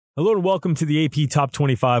Hello and welcome to the AP Top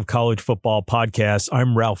 25 College Football Podcast.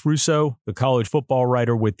 I'm Ralph Russo, the college football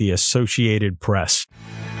writer with the Associated Press.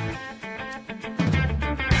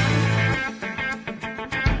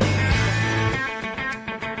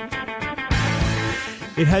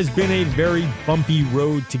 It has been a very bumpy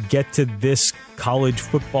road to get to this college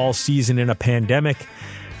football season in a pandemic,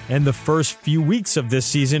 and the first few weeks of this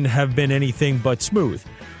season have been anything but smooth.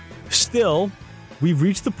 Still, we've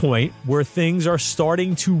reached the point where things are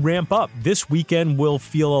starting to ramp up. This weekend will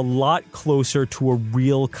feel a lot closer to a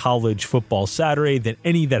real college football Saturday than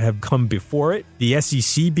any that have come before it. The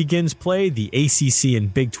SEC begins play, the ACC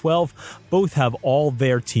and Big 12 both have all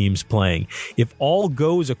their teams playing. If all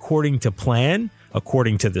goes according to plan,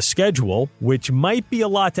 according to the schedule, which might be a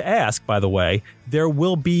lot to ask, by the way, there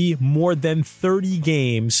will be more than 30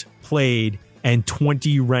 games played and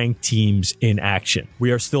 20 ranked teams in action.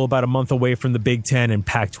 We are still about a month away from the Big Ten and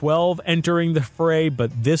Pac-12 entering the fray,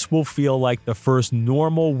 but this will feel like the first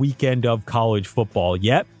normal weekend of college football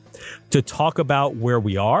yet. To talk about where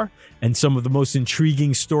we are and some of the most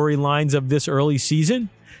intriguing storylines of this early season,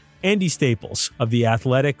 Andy Staples of The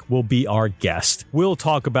Athletic will be our guest. We'll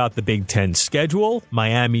talk about the Big Ten schedule,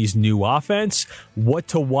 Miami's new offense, what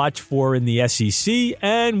to watch for in the SEC,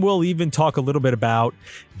 and we'll even talk a little bit about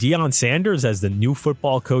Deion Sanders as the new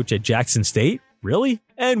football coach at Jackson State. Really?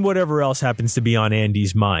 And whatever else happens to be on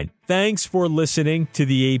Andy's mind. Thanks for listening to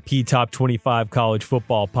the AP Top 25 College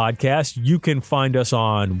Football Podcast. You can find us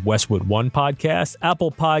on Westwood One Podcast,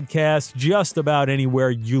 Apple Podcasts, just about anywhere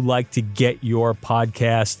you like to get your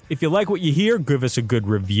podcast. If you like what you hear, give us a good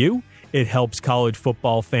review. It helps college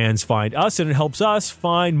football fans find us, and it helps us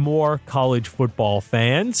find more college football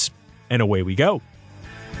fans. And away we go.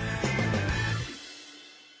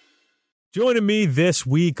 Joining me this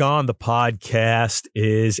week on the podcast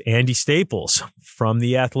is Andy Staples from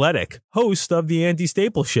The Athletic, host of The Andy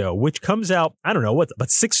Staples Show, which comes out, I don't know, about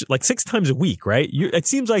six times a week, right? It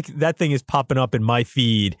seems like that thing is popping up in my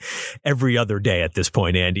feed every other day at this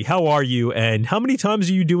point, Andy. How are you? And how many times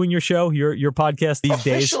are you doing your show, your podcast these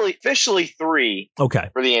days? Officially 3. Okay.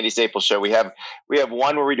 For The Andy Staples Show. We have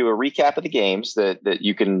one where we do a recap of the games that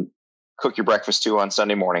you can cook your breakfast to on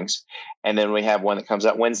Sunday mornings. And then we have one that comes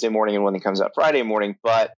out Wednesday morning and one that comes out Friday morning.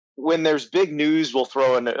 But when there's big news, we'll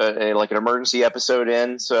throw in an emergency episode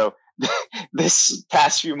in. So this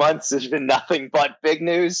past few months, there's been nothing but big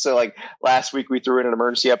news. So like last week, we threw in an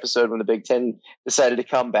emergency episode when the Big Ten decided to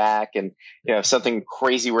come back. And, if something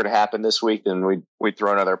crazy were to happen this week, then we'd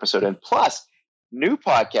throw another episode in. Plus, new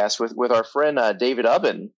podcast with our friend David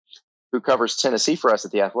Ubben, who covers Tennessee for us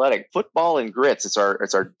at The Athletic, Football and Grits. It's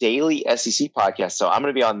our daily SEC podcast. So I'm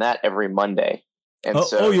going to be on that every Monday. And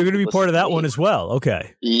you're going to be part of that one as well.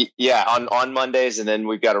 Okay. Yeah. On Mondays. And then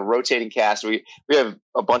we've got a rotating cast. We have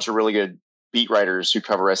a bunch of really good beat writers who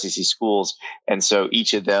cover SEC schools. And so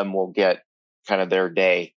each of them will get kind of their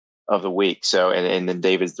day of the week. So, and then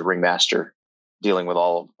David's the ringmaster dealing with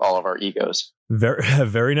all of our egos. Very,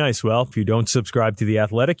 very nice. Well, if you don't subscribe to The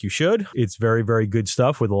Athletic, you should. It's very, very good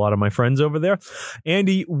stuff with a lot of my friends over there.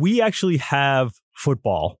 Andy, we actually have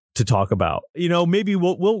football to talk about. Maybe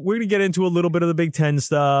we're going to get into a little bit of the Big Ten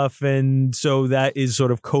stuff. And so that is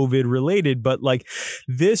sort of COVID related. But like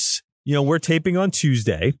this, we're taping on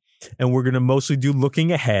Tuesday. And we're going to mostly do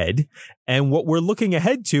looking ahead. And what we're looking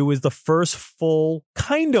ahead to is the first full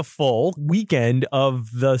weekend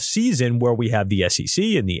of the season where we have the SEC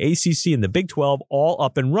and the ACC and the Big 12 all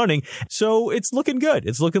up and running. So it's looking good.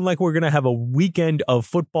 It's looking like we're going to have a weekend of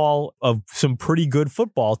football, of some pretty good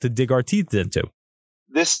football to dig our teeth into.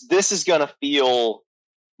 This is going to feel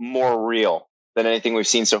more real than anything we've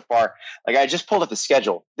seen so far. Like I just pulled up the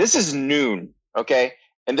schedule. This is noon. Okay.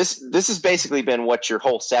 And this has basically been what your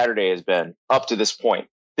whole Saturday has been up to this point.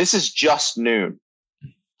 This is just noon.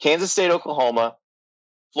 Kansas State, Oklahoma,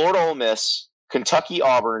 Florida, Ole Miss, Kentucky,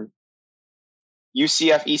 Auburn,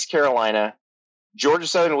 UCF, East Carolina, Georgia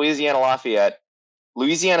Southern, Louisiana, Lafayette,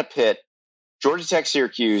 Louisiana, Pitt, Georgia Tech,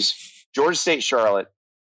 Syracuse, Georgia State, Charlotte,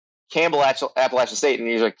 Campbell, Appalachian State. And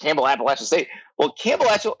you're like, Campbell, Appalachian State. Well, Campbell,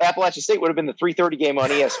 Appalachian State would have been the 3:30 game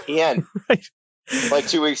on ESPN right. Like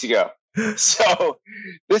 2 weeks ago. So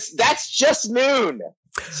that's just noon.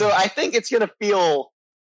 So I think it's going to feel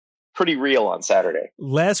pretty real on Saturday.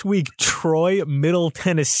 Last week, Troy, Middle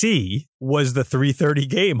Tennessee was the 3:30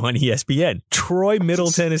 game on ESPN. Troy,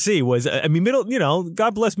 Middle Tennessee was,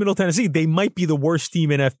 God bless Middle Tennessee. They might be the worst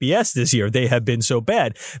team in FBS this year. They have been so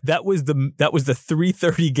bad. That was the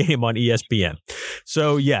 3:30 game on ESPN.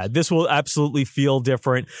 So yeah, this will absolutely feel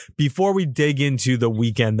different. Before we dig into the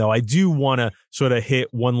weekend, though, I do want to sort of hit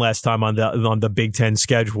one last time on the Big Ten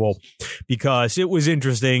schedule, because it was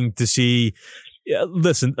interesting to see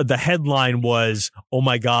Listen, the headline was, "Oh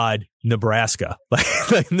my God, Nebraska!"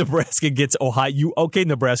 Like Nebraska gets Ohio.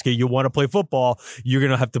 Nebraska, you want to play football? You're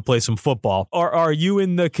going to have to play some football. Are you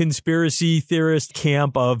in the conspiracy theorist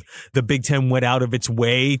camp of the Big Ten went out of its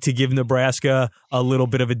way to give Nebraska a little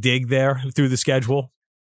bit of a dig there through the schedule?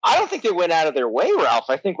 I don't think they went out of their way, Ralph.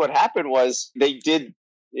 I think what happened was they did,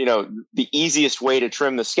 the easiest way to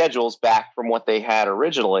trim the schedules back from what they had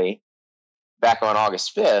originally back on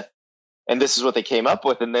August 5th. And this is what they came up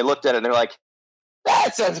with. And they looked at it and they're like,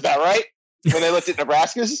 that sounds about right. When they looked at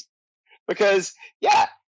Nebraska's, because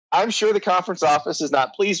I'm sure the conference office is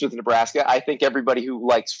not pleased with Nebraska. I think everybody who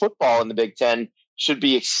likes football in the Big Ten should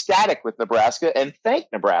be ecstatic with Nebraska and thank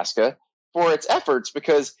Nebraska for its efforts,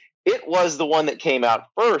 because it was the one that came out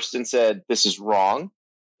first and said, this is wrong.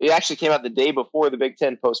 It actually came out the day before the Big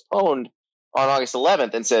Ten postponed on August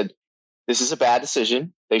 11th and said, this is a bad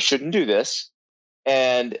decision. They shouldn't do this.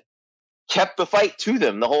 And kept the fight to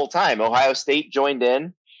them the whole time. Ohio State joined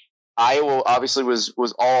in. Iowa obviously was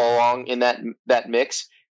all along in that mix.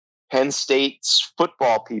 Penn State's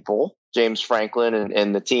football people, James Franklin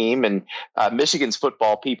and the team, and Michigan's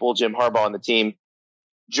football people, Jim Harbaugh and the team,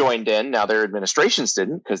 joined in. Now their administrations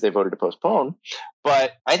didn't because they voted to postpone.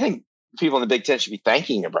 But I think people in the Big Ten should be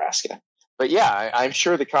thanking Nebraska. But I'm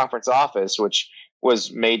sure the conference office, which was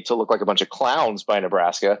made to look like a bunch of clowns by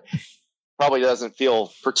Nebraska, probably doesn't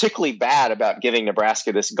feel particularly bad about giving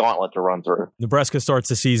Nebraska this gauntlet to run through. Nebraska starts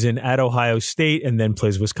the season at Ohio State and then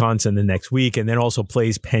plays Wisconsin the next week, and then also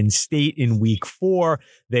plays Penn State in week 4.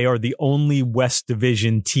 They are the only West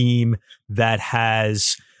Division team that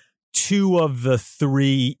has 2 of the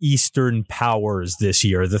 3 Eastern powers this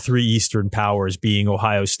year, the 3 Eastern powers being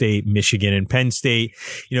Ohio State, Michigan, and Penn State.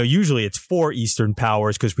 Usually it's 4 Eastern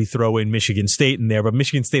powers because we throw in Michigan State in there, but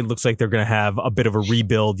Michigan State looks like they're going to have a bit of a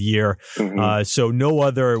rebuild year. Mm-hmm. So no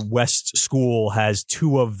other West school has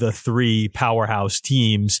 2 of the 3 powerhouse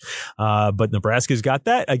teams. But Nebraska's got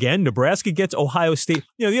that. Again, Nebraska gets Ohio State.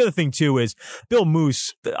 The other thing too is Bill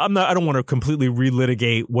Moose. I don't want to completely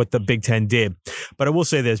relitigate what the Big Ten did, but I will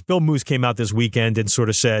say this. Bill Moose came out this weekend and sort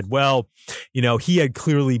of said, well, he had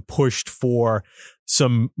clearly pushed for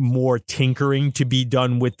some more tinkering to be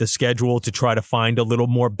done with the schedule to try to find a little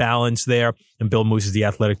more balance there. And Bill Moose is the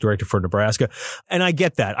athletic director for Nebraska. And I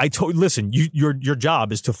get that. Listen, your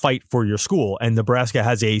job is to fight for your school. And Nebraska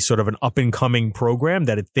has a sort of an up and coming program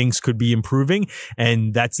that it thinks could be improving.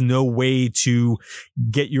 And that's no way to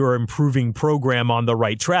get your improving program on the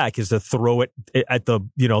right track, is to throw it at the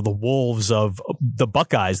wolves of the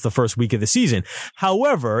Buckeyes the first week of the season.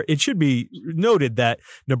 However, it should be noted that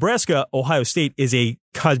Nebraska, Ohio State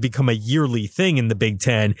has become a yearly thing in the Big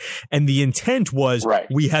Ten. And the intent was,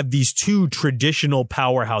 we have these 2 traditional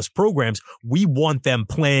powerhouse programs. We want them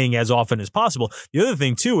playing as often as possible. The other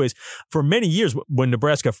thing too is, for many years when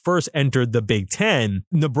Nebraska first entered the Big Ten,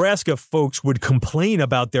 Nebraska folks would complain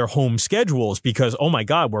about their home schedules because, oh my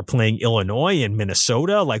God, we're playing Illinois and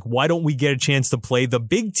Minnesota. Like, why don't we get a chance to play the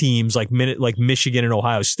big teams like Michigan and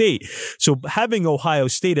Ohio State? So having Ohio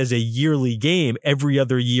State as a yearly game every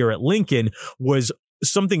other year at Lincoln was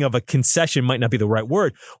something of a concession, might not be the right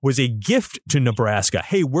word, was a gift to Nebraska.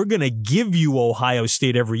 Hey, we're going to give you Ohio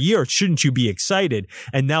State every year. Shouldn't you be excited?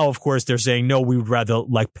 And now, of course, they're saying, no, we would rather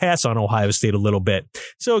pass on Ohio State a little bit.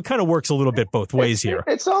 So it kind of works a little bit both ways here.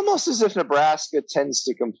 It's almost as if Nebraska tends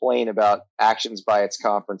to complain about actions by its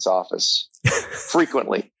conference office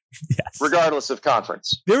frequently. Yes. Regardless of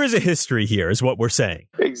conference. There is a history here, is what we're saying.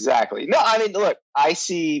 Exactly. No, I mean, look, I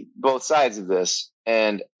see both sides of this,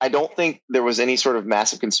 and I don't think there was any sort of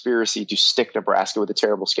massive conspiracy to stick Nebraska with a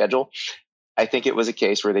terrible schedule. I think it was a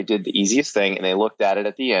case where they did the easiest thing and they looked at it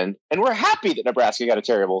at the end and we're happy that Nebraska got a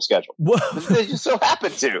terrible schedule. They just so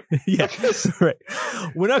happened to. Yeah, right.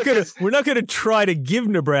 We're not gonna try to give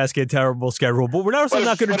Nebraska a terrible schedule, but we're also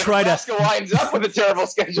not going to try Nebraska winds up with a terrible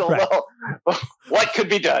schedule. Right. Well, what could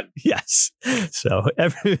be done? Yes. So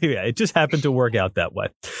it just happened to work out that way.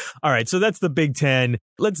 All right. So that's the Big Ten.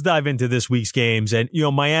 Let's dive into this week's games. And,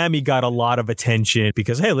 Miami got a lot of attention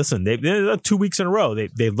because, hey, listen, they're 2 weeks in a row.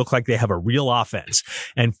 They look like they have a real offense.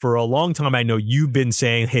 And for a long time, I know you've been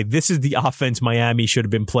saying, hey, this is the offense Miami should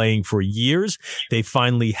have been playing for years. They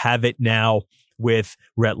finally have it now with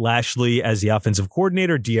Rhett Lashlee as the offensive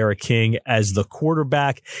coordinator, De'Ara King as the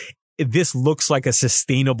quarterback. this looks like a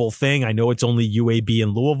sustainable thing. I know it's only UAB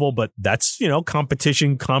and Louisville, but that's,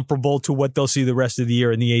 competition comparable to what they'll see the rest of the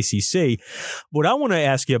year in the ACC. What I want to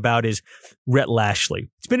ask you about is Rhett Lashlee.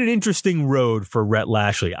 It's been an interesting road for Rhett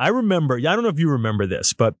Lashlee. I don't know if you remember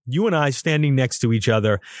this, but you and I standing next to each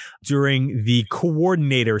other during the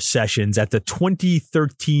coordinator sessions at the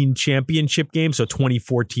 2013 championship game. So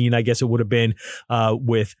 2014, I guess it would have been,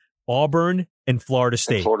 with Auburn and Florida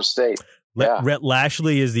State. Rhett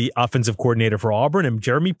Lashlee is the offensive coordinator for Auburn, and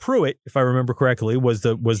Jeremy Pruitt, if I remember correctly, was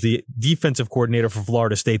the defensive coordinator for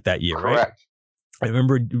Florida State that year. Correct. Right? I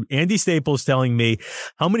remember Andy Staples telling me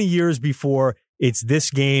how many years before it's this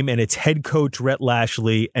game and it's head coach Rhett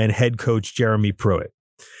Lashlee and head coach Jeremy Pruitt.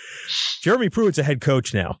 Jeremy Pruitt's a head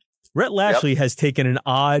coach now. Rhett Lashlee has taken an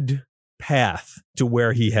odd path to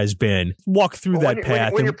where he has been. Walk through that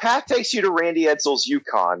path. When your path takes you to Randy Edsall's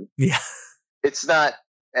UConn, it's not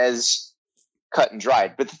as cut and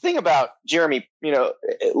dried. But the thing about Jeremy,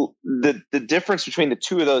 the difference between the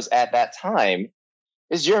two of those at that time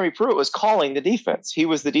is Jeremy Pruitt was calling the defense. He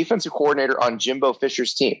was the defensive coordinator on Jimbo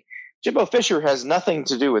Fisher's team. Jimbo Fisher has nothing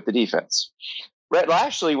to do with the defense. Rhett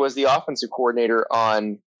Lashlee was the offensive coordinator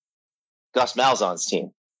on Gus Malzahn's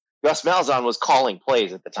team. Gus Malzahn was calling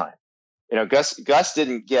plays at the time. Gus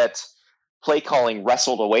didn't get play calling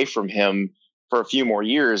wrestled away from him for a few more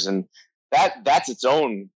years, and that's its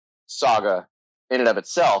own saga in and of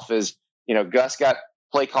itself. Is Gus got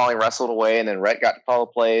play calling wrestled away, and then Rhett got to call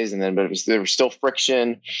the plays, and then there was still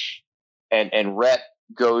friction, and Rhett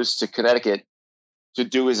goes to Connecticut to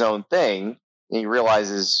do his own thing, and he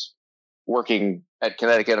realizes working at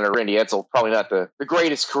Connecticut under Randy Edsall, probably not the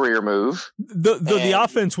greatest career move. The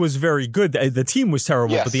offense was very good. The team was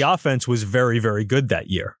terrible, but the offense was very, very good that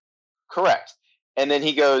year. Correct. And then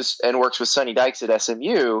he goes and works with Sonny Dykes at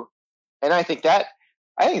SMU. And I think that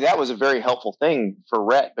was a very helpful thing for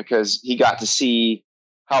Rhett, because he got to see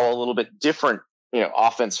how a little bit different,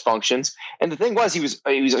 offense functions. And the thing was, he was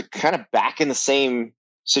kind of back in the same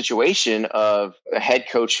situation of a head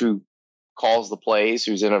coach who calls the plays,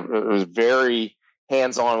 who's was very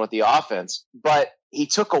hands-on with the offense, but he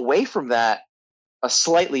took away from that a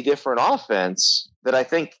slightly different offense that I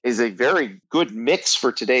think is a very good mix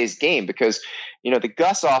for today's game, because, the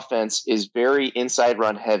Gus offense is very inside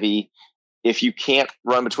run heavy. If you can't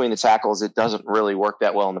run between the tackles, it doesn't really work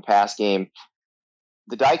that well in the pass game.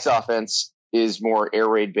 The Dykes offense is more air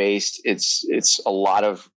raid based. It's a lot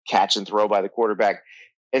of catch and throw by the quarterback.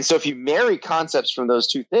 And so if you marry concepts from those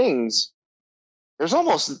two things, there's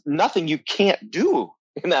almost nothing you can't do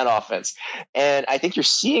in that offense. And I think you're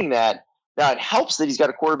seeing that. Now, it helps that he's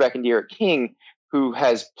got a quarterback in Derek King who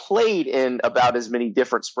has played in about as many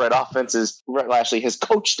different spread offenses Rhett Lashlee has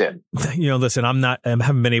coached in. Listen, I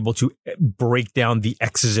haven't been able to break down the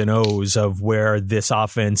X's and O's of where this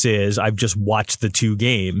offense is. I've just watched the two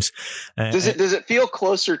games. Does it feel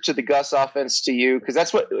closer to the Gus offense to you? Because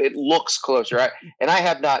that's what it looks closer. And I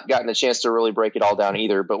have not gotten a chance to really break it all down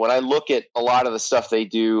either. But when I look at a lot of the stuff they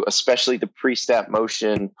do, especially the pre-snap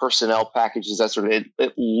motion, personnel packages, that sort of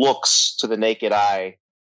it looks to the naked eye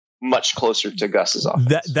much closer to Gus's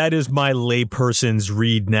offense. That is my layperson's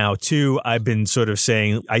read now too. I've been sort of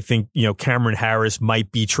saying, I think, Cameron Harris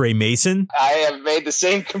might be Trey Mason. I have made the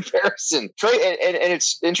same comparison. Trey, and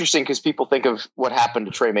it's interesting because people think of what happened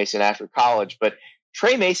to Trey Mason after college, but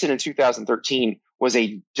Trey Mason in 2013 was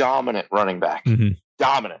a dominant running back. Mm-hmm.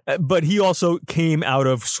 Dominant. But he also came out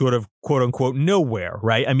of sort of quote unquote nowhere,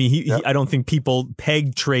 right? I mean, I don't think people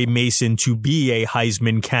pegged Trey Mason to be a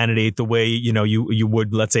Heisman candidate the way, you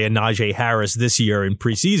would, let's say, a Najee Harris this year in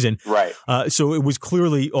preseason. Right. So it was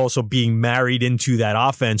clearly also being married into that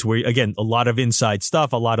offense where, again, a lot of inside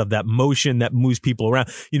stuff, a lot of that motion that moves people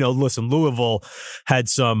around. Listen, Louisville had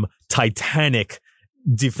some titanic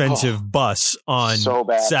defensive bus on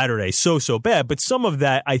Saturday. So bad. But some of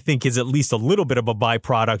that, I think, is at least a little bit of a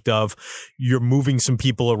byproduct of you're moving some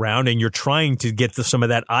people around and you're trying to get some of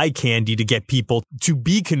that eye candy to get people to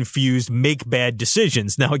be confused, make bad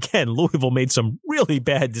decisions. Now, again, Louisville made some really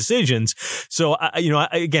bad decisions. So,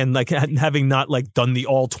 again, like having not done the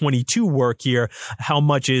all 22 work here, how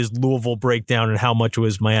much is Louisville breakdown and how much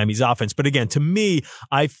was Miami's offense? But again, to me,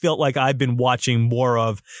 I felt like I've been watching more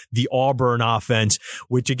of the Auburn offense,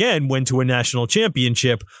 which again went to a national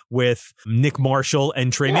championship with Nick Marshall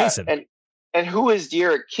and Trey Mason. And who is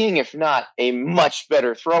Derek King if not a much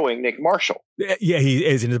better throwing Nick Marshall? Yeah, he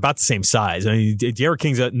is, and he's about the same size. I mean, Derek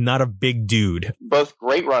King's not a big dude. Both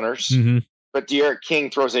great runners, but Derek King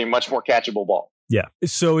throws a much more catchable ball. Yeah.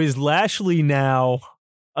 So is Lashlee now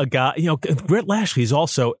a guy? Rhett Lashlee is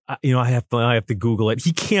also. I have to Google it.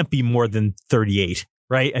 He can't be more than 38.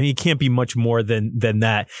 right? I mean, he can't be much more than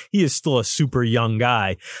that. He is still a super young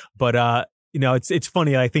guy, but it's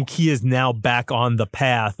funny. I think he is now back on the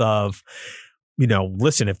path of,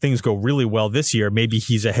 listen, if things go really well this year, maybe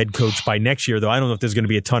he's a head coach by next year, though I don't know if there's going to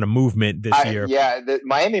be a ton of movement this year. Yeah,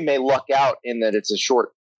 Miami may luck out in that it's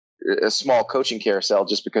a small coaching carousel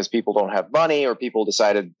just because people don't have money or people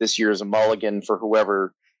decided this year is a mulligan for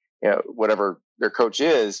whoever, whatever their coach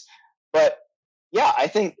is. But yeah, I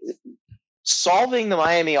think solving the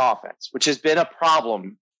Miami offense, which has been a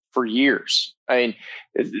problem for years. I mean,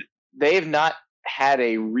 they've not had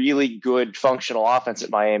a really good functional offense at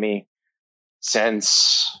Miami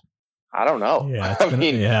since, I don't know.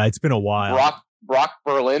 Yeah, it's been a while. Brock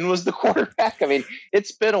Berlin was the quarterback. I mean,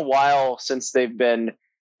 it's been a while since they've been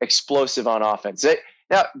explosive on offense.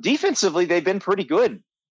 Now, defensively, they've been pretty good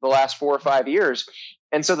the last 4 or 5 years.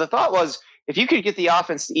 And so the thought was, if you could get the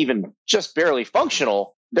offense to even just barely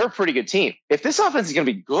functional, they're a pretty good team. If this offense is going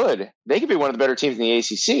to be good, they could be one of the better teams in the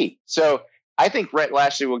ACC. So I think Rhett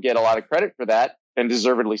Lashlee will get a lot of credit for that, and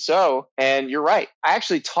deservedly so. And you're right. I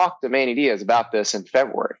actually talked to Manny Diaz about this in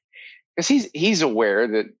February because he's aware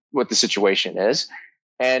that what the situation is.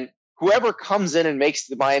 And whoever comes in and makes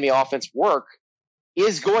the Miami offense work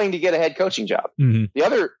is going to get a head coaching job. Mm-hmm.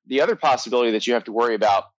 The other possibility that you have to worry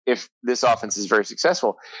about if this offense is very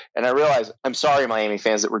successful, and I realize, I'm sorry, Miami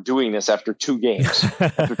fans, that we're doing this after 2 games.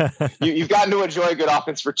 You've gotten to enjoy a good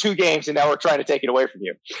offense for 2 games, and now we're trying to take it away from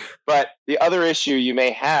you. But the other issue you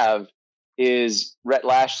may have is Rhett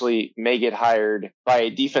Lashlee may get hired by a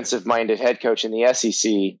defensive-minded head coach in the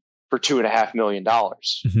SEC for $2.5 million.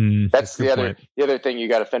 Mm-hmm. That's the other thing you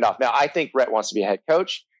got to fend off. Now, I think Rhett wants to be a head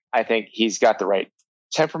coach. I think he's got the right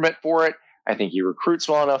temperament for it. I think he recruits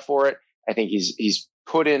well enough for it. I think he's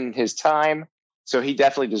put in his time, so he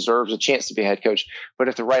definitely deserves a chance to be a head coach. But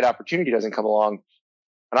if the right opportunity doesn't come along,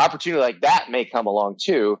 an opportunity like that may come along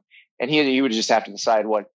too, and he would just have to decide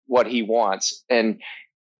what he wants. And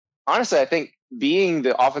honestly, I think being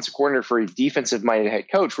the offensive coordinator for a defensive-minded head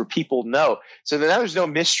coach, where people know, so now there's no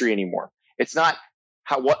mystery anymore. It's not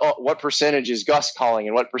what percentage is Gus calling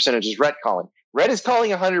and what percentage is Rhett calling. Rhett is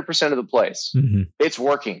calling 100% of the plays. Mm-hmm. It's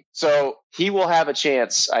working. So he will have a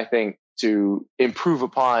chance, I think, to improve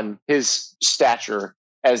upon his stature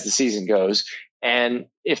as the season goes. And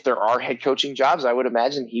if there are head coaching jobs, I would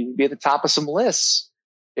imagine he would be at the top of some lists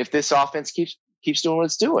if this offense keeps doing what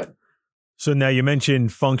it's doing. So now you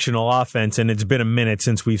mentioned functional offense, and it's been a minute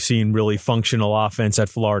since we've seen really functional offense at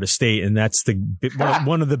Florida State, and that's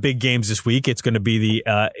one of the big games this week. It's going to be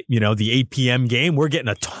the 8 p.m. game. We're getting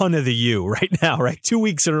a ton of the U right now, right? 2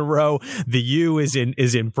 weeks in a row, the U is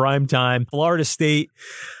in prime time. Florida State.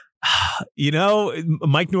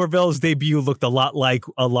 Mike Norvell's debut looked a lot like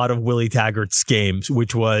a lot of Willie Taggart's games,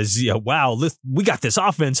 which was, wow, we got this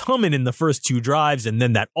offense humming in the first 2 drives, and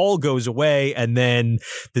then that all goes away, and then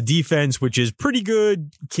the defense, which is pretty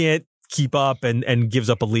good, can't keep up and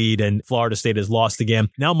gives up a lead, and Florida State has lost again.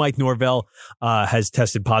 Now Mike Norvell has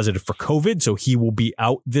tested positive for COVID, so he will be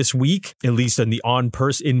out this week, at least on the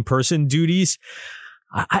in-person duties.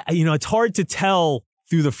 It's hard to tell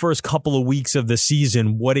through the first couple of weeks of the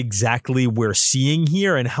season what exactly we're seeing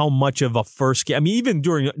here and how much of a first game. I mean, even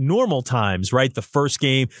during normal times, right? The first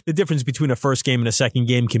game, the difference between a first game and a second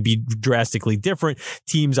game can be drastically different.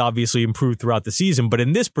 Teams obviously improve throughout the season, but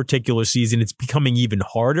in this particular season, it's becoming even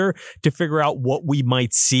harder to figure out what we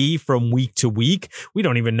might see from week to week. We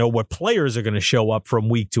don't even know what players are going to show up from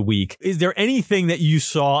week to week. Is there anything that you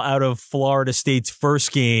saw out of Florida State's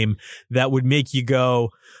first game that would make you go,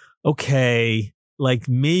 okay, like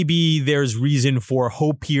maybe there's reason for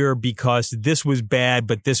hope here because this was bad,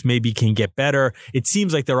 but this maybe can get better? It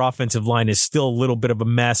seems like their offensive line is still a little bit of a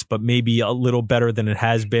mess, but maybe a little better than it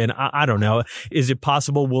has been. I don't know. Is it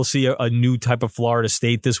possible we'll see a new type of Florida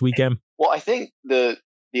State this weekend? Well, I think the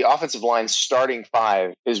offensive line starting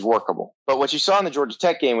 5 is workable. But what you saw in the Georgia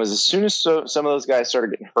Tech game was as soon as some of those guys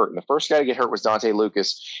started getting hurt, and the first guy to get hurt was Dante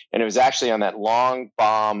Lucas, and it was actually on that long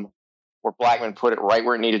bomb where Blackman put it right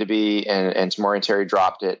where it needed to be, and Tamari Terry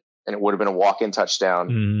dropped it, and it would have been a walk-in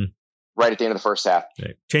touchdown right at the end of the first half.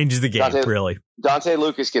 It changes the game, really. Dante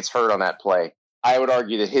Lucas gets hurt on that play. I would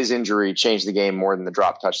argue that his injury changed the game more than the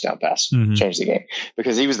drop touchdown pass changed the game,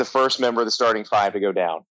 because he was the first member of the starting 5 to go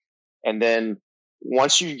down. And then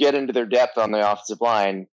once you get into their depth on the offensive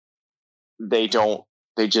line, they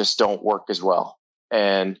just don't work as well.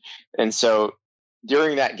 And so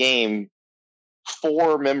during that game,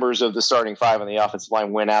 4 members of the starting 5 on the offensive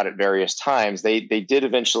line went out at various times. They did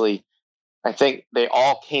eventually, I think they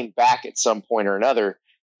all came back at some point or another,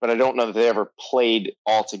 but I don't know that they ever played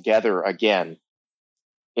all together again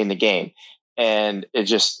in the game. And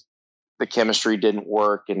the chemistry didn't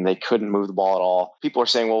work and they couldn't move the ball at all. People are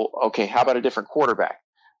saying, well, okay, how about a different quarterback?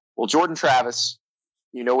 Well, Jordan Travis,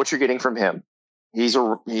 you know what you're getting from him. He's a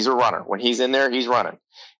runner. When he's in there, he's running.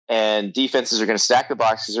 And defenses are going to stack the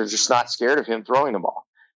box because they're just not scared of him throwing the ball.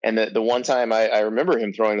 And the one time I remember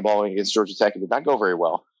him throwing the ball against Georgia Tech, it did not go very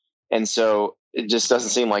well. And so it just doesn't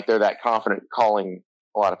seem like they're that confident calling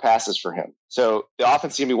a lot of passes for him. So the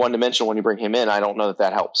offense is going to be one-dimensional when you bring him in. I don't know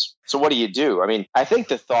that helps. So what do? I mean, I think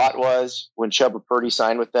the thought was when Chuba Purdy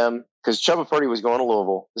signed with them, because Chuba Purdy was going to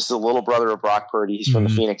Louisville. This is the little brother of Brock Purdy. He's from the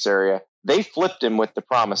Phoenix area. They flipped him with the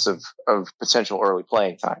promise of potential early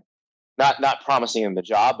playing time. Not promising him the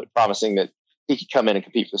job, but promising that he could come in and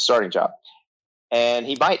compete for the starting job. And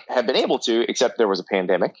he might have been able to, except there was a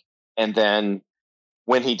pandemic. And then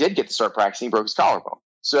when he did get to start practicing, he broke his collarbone.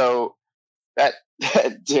 So that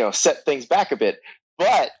set things back a bit.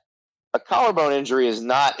 But a collarbone injury is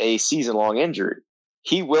not a season-long injury.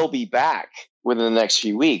 He will be back within the next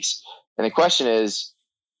few weeks. And the question is,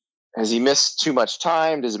 has he missed too much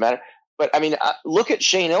time? Does it matter? But, I mean, look at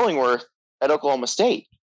Shane Illingworth at Oklahoma State.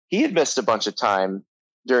 He had missed a bunch of time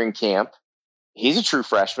during camp. He's a true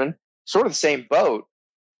freshman, sort of the same boat.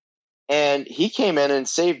 And he came in and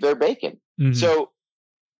saved their bacon. Mm-hmm. So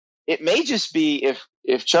it may just be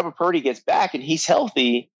if Chuba Purdy gets back and he's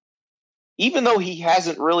healthy, even though he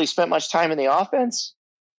hasn't really spent much time in the offense,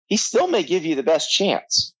 he still may give you the best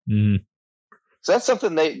chance. Mm-hmm. So that's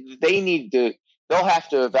something they need to, they'll have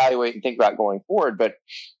to evaluate and think about going forward. But,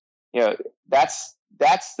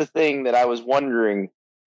 that's the thing that I was wondering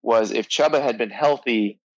was if Chuba had been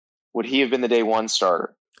healthy, would he have been the day one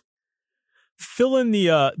starter? Fill in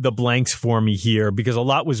the blanks for me here, because a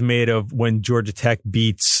lot was made of when Georgia Tech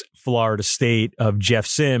beats Florida State of Jeff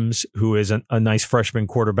Sims, who is a nice freshman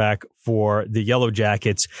quarterback for the Yellow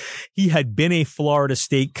Jackets. He had been a Florida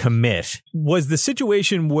State commit. Was the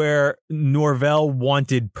situation where Norvell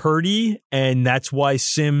wanted Purdy and that's why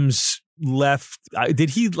Sims left?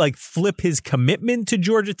 Did he flip his commitment to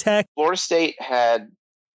Georgia Tech? Florida State had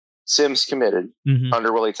Sims committed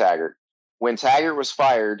under Willie Taggart. When Taggart was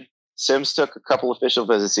fired, Sims took a couple official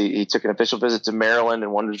visits. He took an official visit to Maryland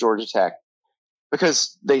and one to Georgia Tech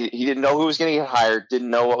because he didn't know who was going to get hired, didn't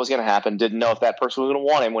know what was going to happen, didn't know if that person was going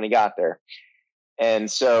to want him when he got there.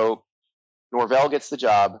 And so Norvell gets the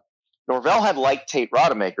job. Norvell had liked Tate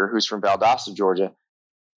Rodemaker, who's from Valdosta, Georgia,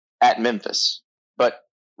 at Memphis. But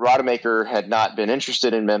Rodemaker had not been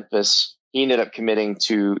interested in Memphis. He ended up committing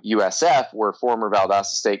to USF, where former Valdosta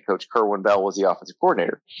State coach Kerwin Bell was the offensive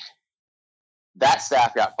coordinator. That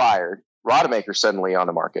staff got fired. Rodemaker suddenly on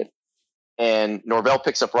the market. And Norvell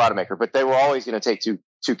picks up Rodemaker, but they were always going to take two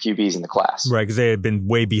QBs in the class. Right, because they had been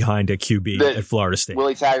way behind a QB at Florida State.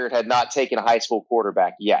 Willie Taggart had not taken a high school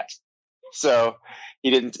quarterback yet. So he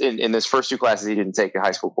didn't, in his first two classes, he didn't take a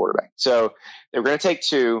high school quarterback. So they were going to take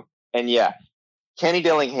two. And Kenny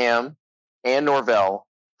Dillingham and Norvell.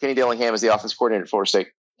 Kenny Dillingham is the offensive coordinator at Florida State.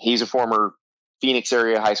 He's a former Phoenix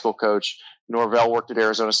area high school coach. Norvell worked at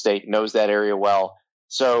Arizona State, knows that area well.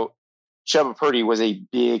 So Chuba Purdy was a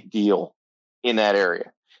big deal in that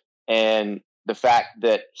area. And the fact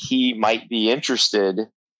that he might be interested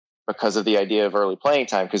because of the idea of early playing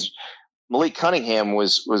time, because Malik Cunningham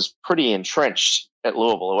was pretty entrenched at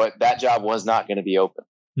Louisville. That job was not going to be open.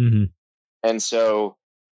 Mm-hmm. And so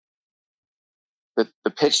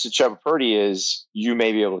the pitch to Chuba Purdy is you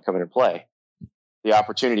may be able to come in and play. The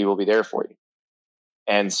opportunity will be there for you.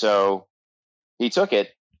 And so he took it,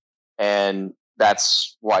 and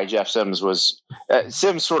that's why Jeff Sims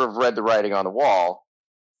Sims sort of read the writing on the wall,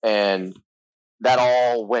 and that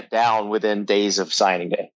all went down within days of signing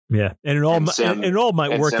day. Yeah, and it all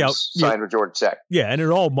might work out. Signed with Georgia Tech. Yeah, and it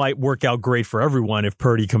all might work out great for everyone if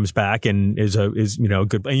Purdy comes back and is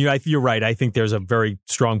good. And you're right. I think there's a very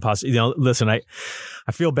strong possibility. Listen, I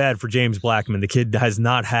feel bad for James Blackman. The kid has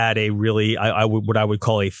not had a really what I would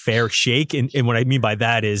call a fair shake, and what I mean by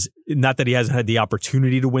that is not that he hasn't had the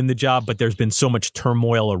opportunity to win the job, but there's been so much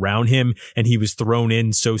turmoil around him, and he was thrown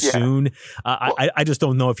in so soon. I just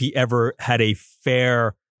don't know if he ever had a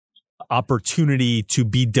fair opportunity to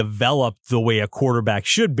be developed the way a quarterback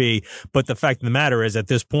should be. But the fact of the matter is, at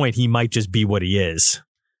this point, he might just be what he is.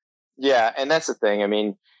 Yeah, and that's the thing. I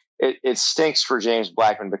mean, it stinks for James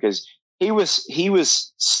Blackman because he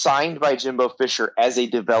was signed by Jimbo Fisher as a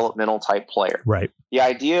developmental type player. Right. The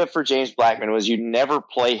idea for James Blackman was you'd never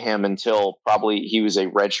play him until probably he was a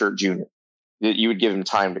redshirt junior. That you would give him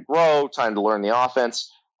time to grow, time to learn the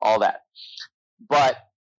offense, all that. But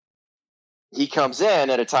he comes in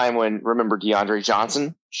at a time when, remember, DeAndre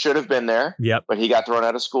Johnson should have been there, but he got thrown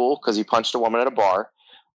out of school because he punched a woman at a bar.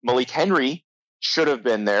 Malik Henry should have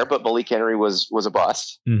been there, but Malik Henry was a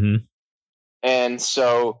bust. Mm-hmm. And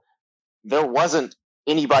so there wasn't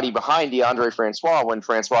anybody behind DeAndre Francois when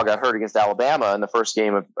Francois got hurt against Alabama in the first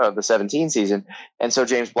game of the 17 season. And so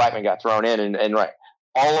James Blackman got thrown in, and right,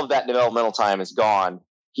 all of that developmental time is gone.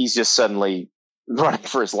 He's just suddenly running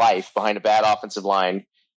for his life behind a bad offensive line,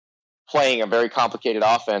 playing a very complicated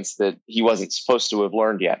offense that he wasn't supposed to have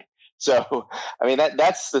learned yet. So, I mean,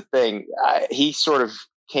 that's the thing. He sort of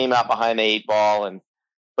came out behind the 8 ball,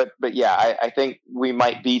 but yeah, I think we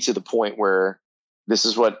might be to the point where this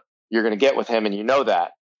is what you're going to get with him, and you know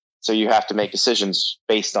that. So you have to make decisions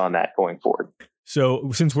based on that going forward.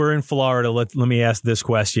 So since we're in Florida, let me ask this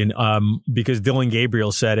question, because Dylan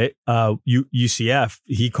Gabriel said it. UCF,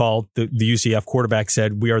 he called the UCF quarterback,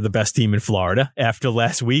 said, we are the best team in Florida after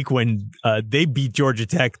last week when they beat Georgia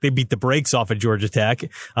Tech. They beat the brakes off of Georgia Tech.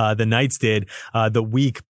 The Knights did the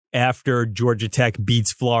week after Georgia Tech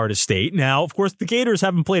beats Florida State. Now, of course, the Gators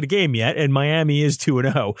haven't played a game yet, and Miami is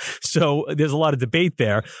 2-0. So there's a lot of debate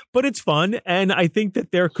there, but it's fun. And I think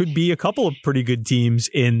that there could be a couple of pretty good teams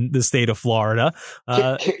in the state of Florida.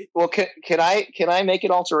 Can I make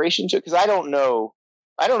an alteration to it? Because I don't know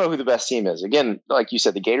who the best team is. Again, like you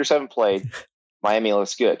said, the Gators haven't played. Miami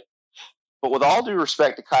looks good. But with all due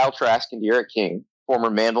respect to Kyle Trask and De'Aaron King, former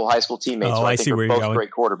Manville High School teammates, who I think are both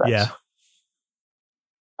great quarterbacks. Yeah.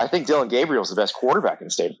 I think Dylan Gabriel is the best quarterback in the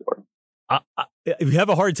state of Florida. You have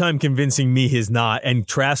a hard time convincing me he's not. And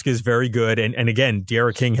Trask is very good. And again,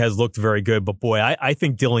 De'Aaron King has looked very good. But boy, I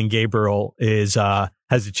think Dylan Gabriel has a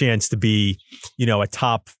chance to be, a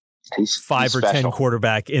top he's 5 or 10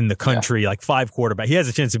 quarterback in the country, like 5 quarterback. He has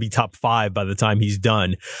a chance to be top 5 by the time he's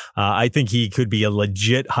done. I think he could be a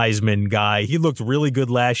legit Heisman guy. He looked really good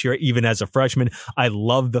last year, even as a freshman. I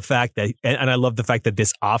love the fact that, and I love the fact that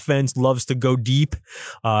this offense loves to go deep,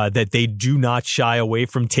 that they do not shy away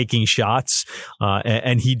from taking shots.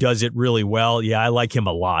 And he does it really well. Yeah, I like him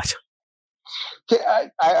a lot.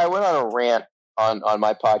 I went on a rant on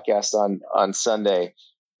my podcast on Sunday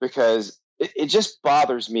because it just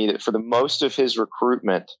bothers me that for the most of his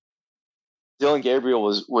recruitment, Dylan Gabriel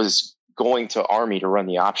was going to Army to run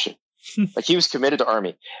the option. Like he was committed to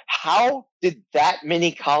Army. How did that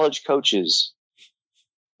many college coaches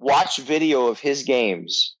watch video of his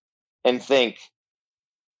games and think,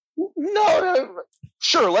 no,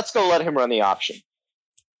 sure, let's go let him run the option?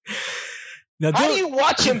 Now, how do you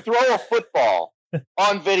watch him throw a football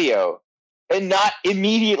on video and not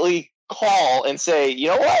immediately call and say, you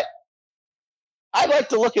know what? I'd like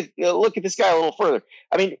to look at this guy a little further.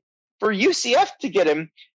 I mean, for UCF to get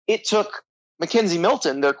him, it took Mackenzie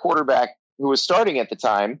Milton, their quarterback who was starting at the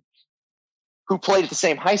time, who played at the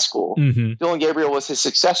same high school. Mm-hmm. Dylan Gabriel was his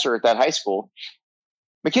successor at that high school.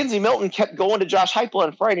 Mackenzie Milton kept going to Josh Heupel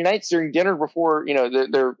on Friday nights during dinner before,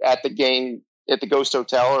 they're at the game at the Ghost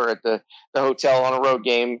Hotel or at the hotel on a road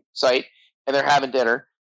game site, and they're having dinner.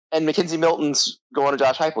 And Mackenzie Milton's going to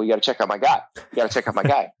Josh Heupel. You got to check out my guy. You got to check out my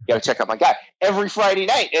guy. You got to check out my guy every Friday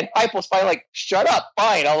night. And Heupel's finally like, shut up.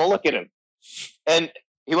 Fine. I'll look at him. And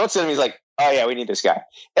he looks at him. He's like, oh yeah, we need this guy.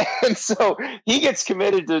 And so he gets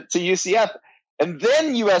committed to UCF, and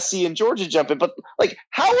then USC and Georgia jump in. But like,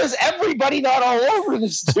 how is everybody not all over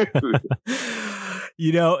this dude?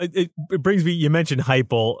 It brings me, you mentioned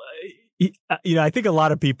Heupel. I think a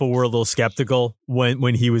lot of people were a little skeptical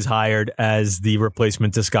when he was hired as the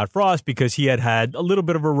replacement to Scott Frost because he had a little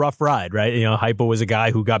bit of a rough ride, right? Heupel was a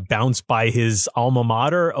guy who got bounced by his alma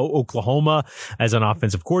mater, Oklahoma, as an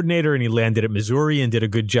offensive coordinator, and he landed at Missouri and did a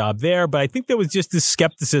good job there. But I think there was just this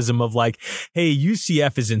skepticism of like, hey,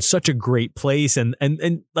 UCF is in such a great place, and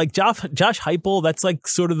like Josh Heupel, that's like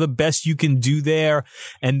sort of the best you can do there.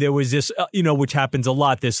 And there was this, which happens a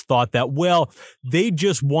lot, this thought that, well, they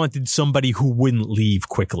just wanted somebody who wouldn't leave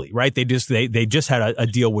quickly, right? They just had a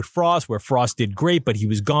deal with Frost where Frost did great, but he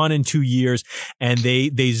was gone in 2 years, and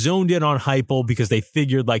they zoned in on Heupel because they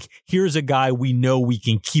figured like, here's a guy we know we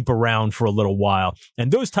can keep around for a little while.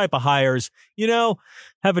 And those type of hires,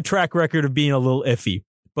 have a track record of being a little iffy.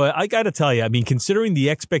 But I got to tell you, I mean, considering the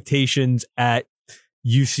expectations at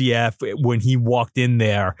UCF when he walked in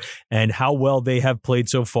there and how well they have played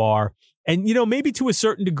so far, and maybe to a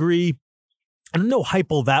certain degree, I don't know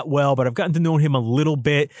Heupel that well, but I've gotten to know him a little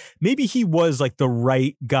bit. Maybe he was like the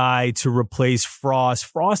right guy to replace Frost.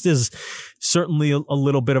 Frost is certainly a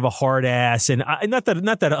little bit of a hard ass, and not that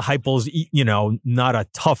Heupel's not a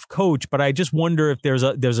tough coach, but I just wonder if there's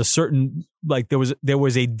a certain, like there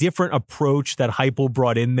was a different approach that Heupel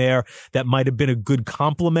brought in there that might have been a good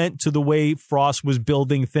complement to the way Frost was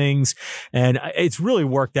building things, and it's really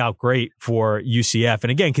worked out great for UCF. And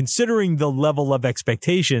again, considering the level of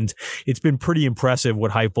expectations, it's been pretty impressive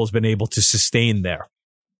what Heupel's been able to sustain there.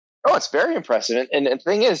 Oh, it's very impressive. And the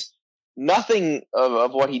thing is, nothing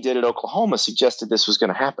of what he did at Oklahoma suggested this was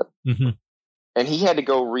going to happen. Mm-hmm. And he had to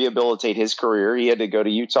go rehabilitate his career. He had to go to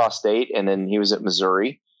Utah State, and then he was at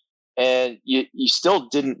Missouri. And you still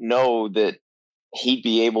didn't know that he'd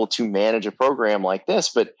be able to manage a program like this,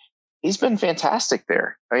 but he's been fantastic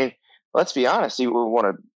there. I mean, let's be honest. He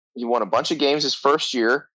won a bunch of games his first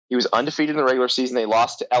year. He was undefeated in the regular season. They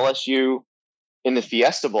lost to LSU in the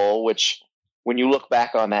Fiesta Bowl, which when you look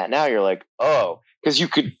back on that now, you're like, oh, because you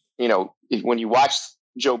could, when you watched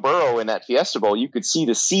Joe Burrow in that Fiesta Bowl, you could see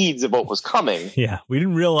the seeds of what was coming. Yeah, we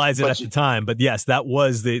didn't realize it at the time, but yes, that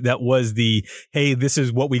was the hey, this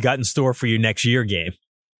is what we got in store for you next year game.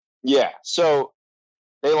 Yeah, so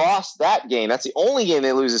they lost that game. That's the only game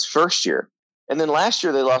they lose his first year. And then last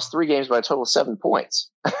year they lost 3 games by a total of 7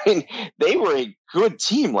 points. I mean, they were a good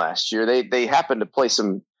team last year. They happened to play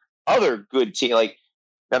some other good team.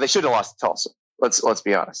 Now they shouldn't have lost to Tulsa. Let's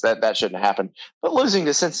be honest. That shouldn't have happened. But losing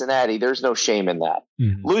to Cincinnati, there's no shame in that.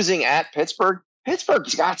 Mm-hmm. Losing at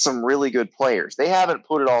Pittsburgh's got some really good players. They haven't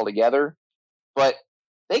put it all together, but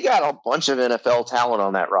they got a bunch of NFL talent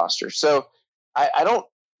on that roster. So I don't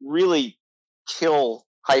really kill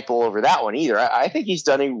Heupel over that one either. I think he's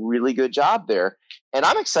done a really good job there. And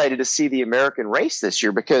I'm excited to see the American race this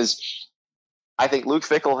year because I think Luke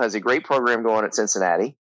Fickell has a great program going at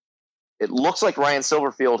Cincinnati. It looks like Ryan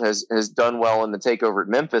Silverfield has done well in the takeover at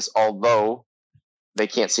Memphis, although they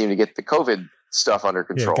can't seem to get the COVID stuff under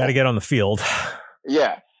control. Got to get on the field.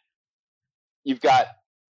 Yeah. You've got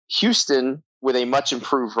Houston with a much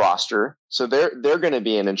improved roster, so they're going to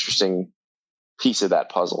be an interesting piece of that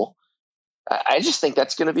puzzle. I just think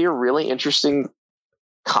that's going to be a really interesting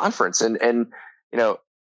conference, and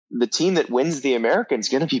the team that wins the American is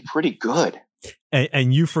going to be pretty good.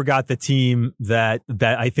 And you forgot the team that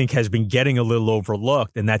I think has been getting a little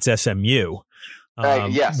overlooked, and that's SMU.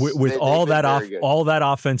 Yes, with all that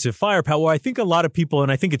offensive firepower. Well, I think a lot of people,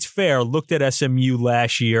 and I think it's fair, looked at SMU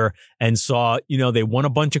last year and saw, they won a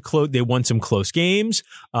bunch of they won some close games.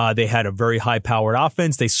 They had a very high powered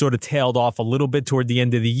offense. They sort of tailed off a little bit toward the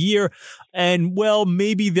end of the year. And well,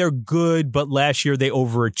 maybe they're good, but last year they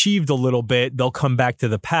overachieved a little bit. They'll come back to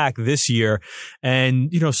the pack this year.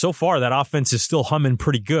 And, so far that offense is still humming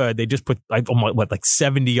pretty good. They just put like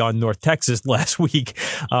 70 on North Texas last week.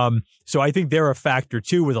 So I think they're a factor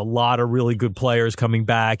too, with a lot of really good players coming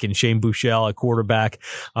back, and Shane Buechele at quarterback,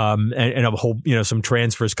 and a whole, some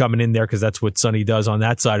transfers coming in there, because that's what Sonny does on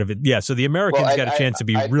that side of it. Yeah. So the Americans got a chance to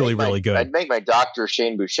be really good. I'd make my Dr.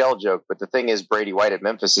 Shane Buechele joke, but the thing is, Brady White at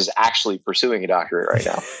Memphis is actually pursuing a doctorate right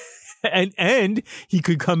now. and he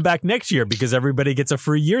could come back next year because everybody gets a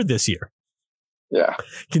free year this year. Yeah.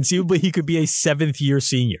 Conceivably, he could be a 7th-year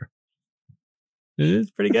senior.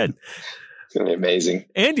 It's pretty good. It's going to be amazing.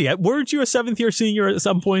 Andy, weren't you a 7th-year senior at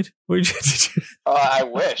some point? I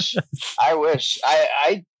wish.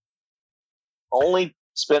 I only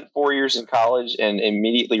spent 4 years in college and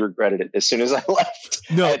immediately regretted it as soon as I left.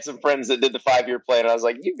 No. I had some friends that did the 5-year plan, and I was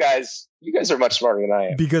like, you guys are much smarter than I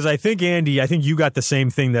am. Because I think, Andy, you got the same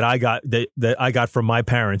thing that I got that I got from my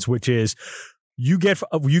parents, which is you get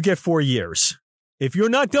 4 years. If you're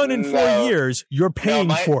not done in 4 years, you're paying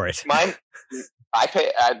for it.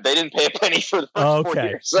 They didn't pay a penny for the first 4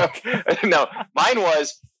 years. So no, mine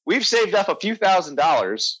was, we've saved up a few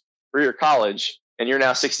 $1,000s for your college, and you're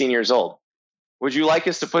now 16 years old. Would you like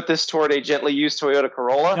us to put this toward a gently used Toyota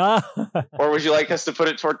Corolla? Or would you like us to put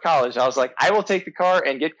it toward college? I was like, I will take the car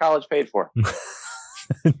and get college paid for.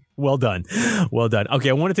 Well done. Okay,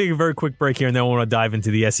 I want to take a very quick break here, and then I want to dive into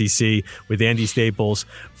the SEC with Andy Staples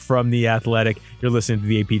from The Athletic. You're listening to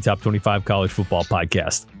the AP Top 25 College Football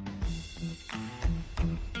Podcast.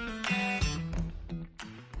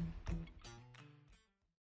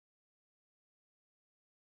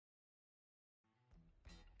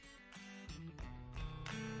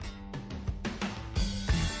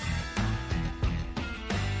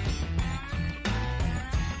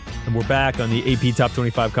 We're back on the AP Top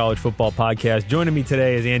 25 College Football Podcast. Joining me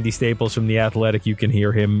today is Andy Staples from The Athletic. You can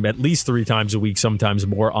hear him at least 3 times a week, sometimes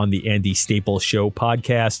more, on the Andy Staples Show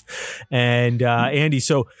podcast. And Andy,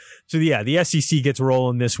 so yeah, the SEC gets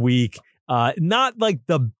rolling this week. Not like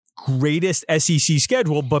the greatest SEC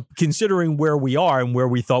schedule, but considering where we are and where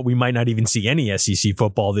we thought we might not even see any SEC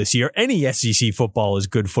football this year, any SEC football is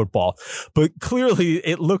good football. But clearly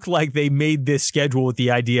it looked like they made this schedule with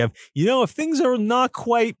the idea of, if things are not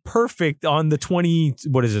quite perfect on the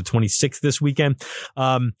 26th this weekend,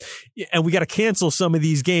 and we got to cancel some of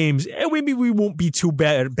these games, and maybe we won't be too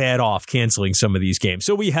bad off canceling some of these games.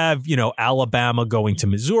 So we have, Alabama going to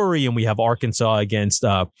Missouri, and we have Arkansas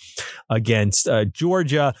against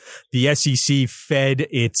Georgia. the SEC fed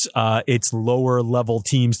its lower level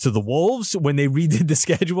teams to the wolves when they redid the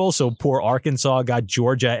schedule. So poor Arkansas got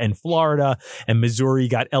Georgia and Florida, and Missouri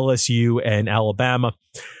got LSU and Alabama.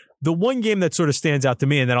 The one game that sort of stands out to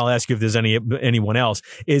me, and then I'll ask you if there's anyone else,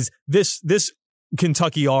 is this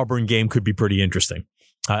Kentucky-Auburn game could be pretty interesting.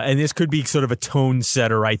 And this could be sort of a tone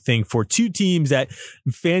setter, I think, for two teams that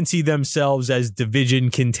fancy themselves as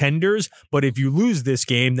division contenders. But if you lose this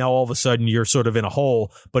game, now all of a sudden you're sort of in a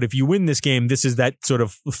hole. But if you win this game, this is that sort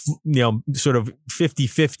of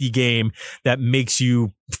 50-50 game that makes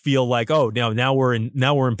you feel like, oh, now we're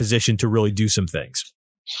in position to really do some things.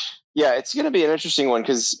 Yeah, it's going to be an interesting one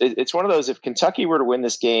because it's one of those, if Kentucky were to win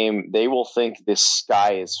this game, they will think this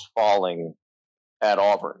sky is falling at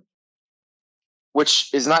Auburn, which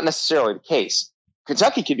is not necessarily the case.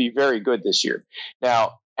 Kentucky could be very good this year.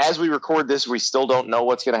 Now, as we record this, we still don't know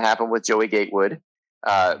what's going to happen with Joey Gatewood.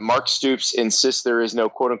 Mark Stoops insists there is no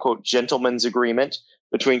quote-unquote gentleman's agreement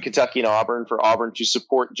between Kentucky and Auburn for Auburn to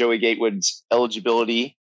support Joey Gatewood's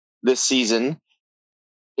eligibility this season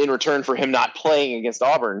in return for him not playing against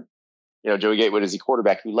Auburn. Joey Gatewood is the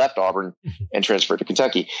quarterback who left Auburn and transferred to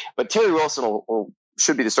Kentucky. But Terry Wilson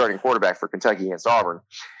should be the starting quarterback for Kentucky against Auburn.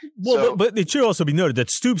 Well, but it should also be noted that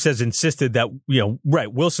Stoops has insisted that,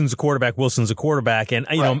 Wilson's a quarterback, and,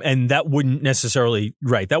 and that wouldn't necessarily,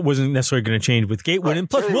 that wasn't necessarily going to change with Gatewood. Right. And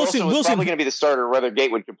plus Terry Wilson was probably going to be the starter whether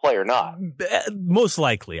Gatewood could play or not. Most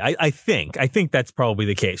likely. I think that's probably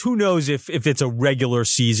the case. Who knows if it's a regular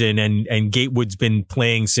season and Gatewood's been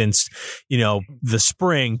playing since, the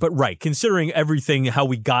spring, but considering everything, how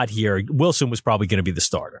we got here, Wilson was probably going to be the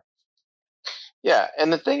starter. Yeah,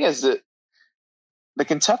 and the thing is that the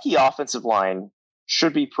Kentucky offensive line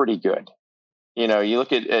should be pretty good. You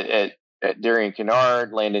look at Darian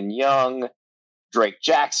Kennard, Landon Young, Drake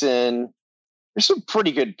Jackson. There's some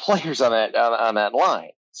pretty good players on that line.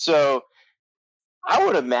 So I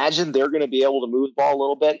would imagine they're going to be able to move the ball a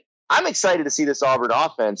little bit. I'm excited to see this Auburn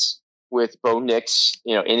offense with Bo Nix,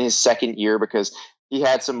 in his second year, because he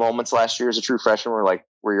had some moments last year as a true freshman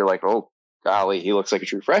where you're like, oh, golly, he looks like a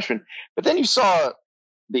true freshman. But then you saw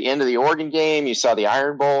the end of the Oregon game, you saw the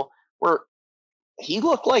Iron Bowl, where he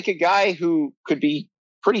looked like a guy who could be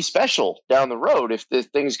pretty special down the road if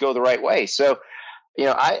things go the right way. So,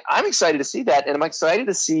 I'm excited to see that, and I'm excited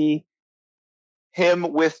to see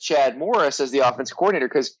him with Chad Morris as the offensive coordinator,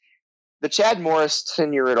 because the Chad Morris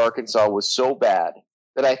tenure at Arkansas was so bad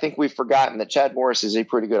that I think we've forgotten that Chad Morris is a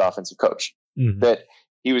pretty good offensive coach. Mm-hmm. That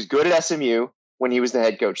he was good at SMU when he was the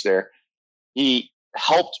head coach there. He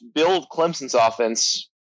helped build Clemson's offense,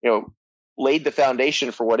 laid the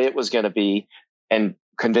foundation for what it was going to be, and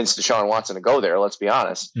convinced Deshaun Watson to go there. Let's be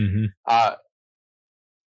honest. Mm-hmm.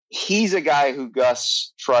 He's a guy who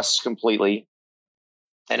Gus trusts completely,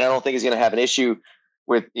 and I don't think he's going to have an issue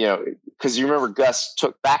with, because you remember Gus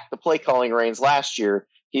took back the play calling reins last year.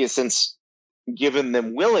 He has since given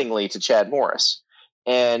them willingly to Chad Morris.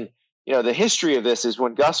 And the history of this is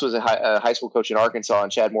when Gus was a high school coach in Arkansas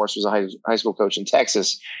and Chad Morris was a high school coach in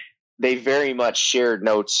Texas, they very much shared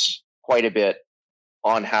notes quite a bit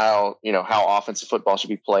on how offensive football should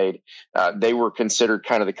be played. They were considered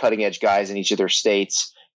kind of the cutting edge guys in each of their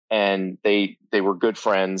states, and they were good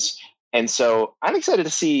friends. And so I'm excited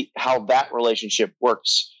to see how that relationship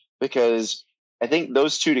works, because I think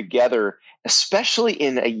those two together, especially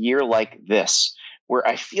in a year like this, where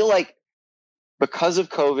I feel like because of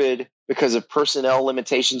COVID, because of personnel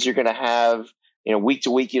limitations you're going to have, week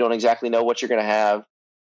to week, you don't exactly know what you're going to have.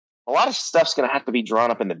 A lot of stuff's going to have to be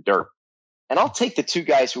drawn up in the dirt. And I'll take the two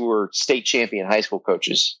guys who were state champion high school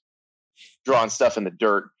coaches drawing stuff in the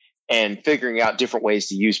dirt and figuring out different ways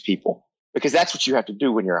to use people, because that's what you have to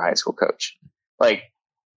do when you're a high school coach.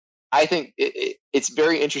 I think it's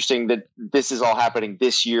very interesting that this is all happening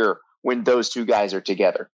this year when those two guys are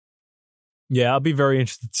together. Yeah, I'll be very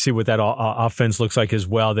interested to see what that offense looks like as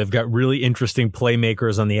well. They've got really interesting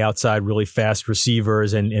playmakers on the outside, really fast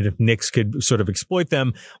receivers, and if Nix could sort of exploit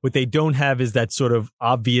them. What they don't have is that sort of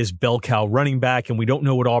obvious bell cow running back, and we don't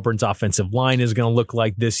know what Auburn's offensive line is going to look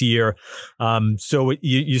like this year. So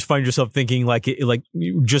you just find yourself thinking like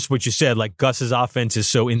just what you said, like Gus's offense is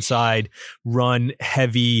so inside, run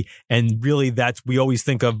heavy, and really we always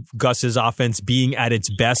think of Gus's offense being at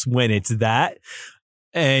its best when it's that.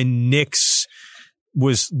 And Nix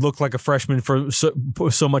looked like a freshman for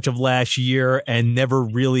so much of last year and never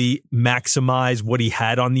really maximized what he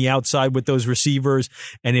had on the outside with those receivers.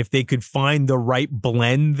 And if they could find the right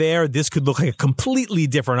blend there, this could look like a completely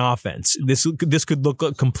different offense. This could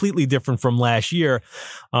look completely different from last year.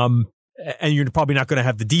 And you're probably not going to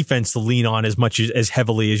have the defense to lean on as much as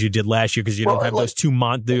heavily as you did last year because you don't have those you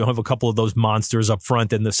don't have a couple of those monsters up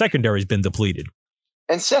front, and the secondary's been depleted.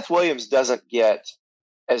 And Seth Williams doesn't get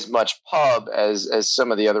as much pub as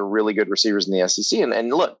some of the other really good receivers in the SEC. And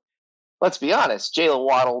look, let's be honest, Jalen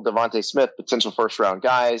Waddle, Devontae Smith, potential first-round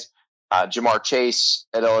guys. Jamar Chase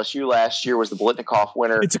at LSU last year was the Blitnikoff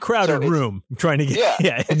winner. It's a crowded room trying to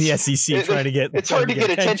get in the SEC, trying to get. It's hard to get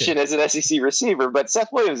attention as an SEC receiver, but Seth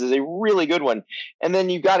Williams is a really good one. And then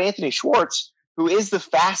you've got Anthony Schwartz, who is the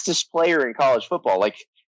fastest player in college football, like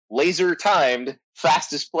laser timed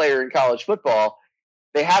fastest player in college football.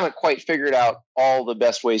 They haven't quite figured out all the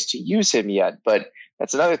best ways to use him yet, but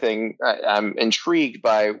that's another thing. I'm intrigued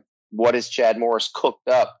by what has Chad Morris cooked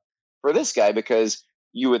up for this guy, because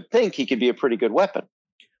you would think he could be a pretty good weapon.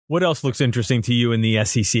 What else looks interesting to you in the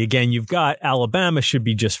SEC? Again, you've got Alabama should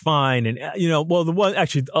be just fine. And, the one,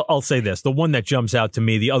 actually, I'll say this. The one that jumps out to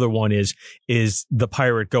me, the other one is the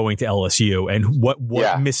Pirate going to LSU and what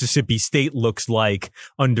Mississippi State looks like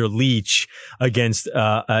under Leach against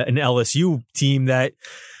an LSU team that,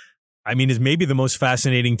 is maybe the most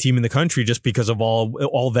fascinating team in the country just because of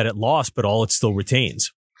all that it lost, but all it still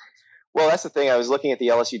retains. Well, that's the thing. I was looking at the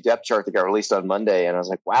LSU depth chart that got released on Monday, and I was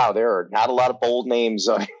like, wow, there are not a lot of bold names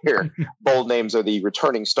on here. Bold names are the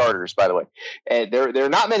returning starters, by the way. And there are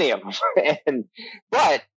not many of them.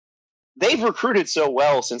 But they've recruited so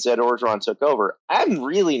well since Ed Orgeron took over. I'm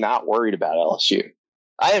really not worried about LSU.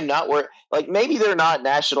 I am not worried. Like, maybe they're not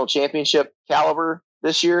national championship caliber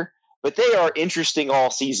this year, but they are interesting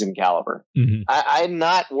all-season caliber. Mm-hmm. I'm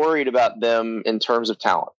not worried about them in terms of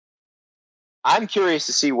talent. I'm curious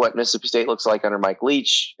to see what Mississippi State looks like under Mike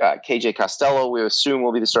Leach. KJ Costello, we assume,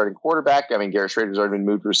 will be the starting quarterback. Garrett Schrader's already been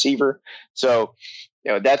moved receiver. So,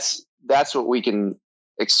 that's what we can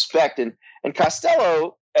expect. And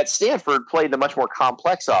Costello at Stanford played the much more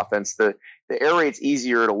complex offense. The air raid's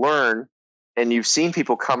easier to learn, and you've seen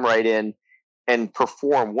people come right in and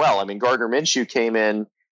perform well. Gardner Minshew came in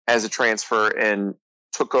as a transfer and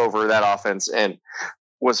took over that offense and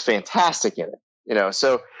was fantastic in it.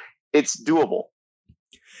 So it's doable.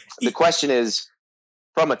 The question is,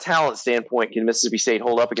 from a talent standpoint, can Mississippi State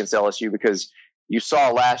hold up against LSU? Because you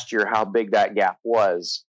saw last year how big that gap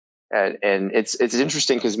was. And it's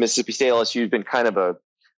interesting because Mississippi State LSU has been kind of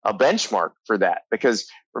a benchmark for that. Because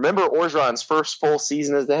remember Orgeron's first full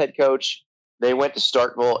season as the head coach, they went to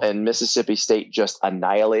Starkville and Mississippi State just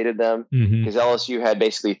annihilated them because LSU had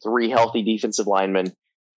basically 3 healthy defensive linemen.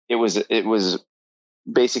 It was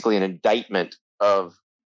basically an indictment of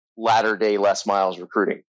latter day Les Miles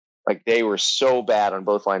recruiting. Like, they were so bad on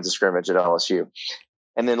both lines of scrimmage at LSU.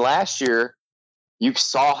 And then last year, you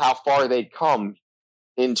saw how far they'd come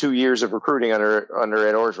in 2 years of recruiting under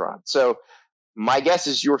Ed Orgeron. So my guess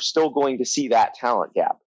is you're still going to see that talent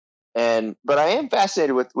gap. But I am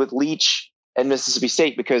fascinated with Leach and Mississippi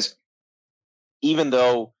State, because even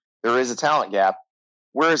though there is a talent gap,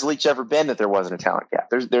 where has Leach ever been that there wasn't a talent gap?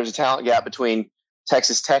 There's a talent gap between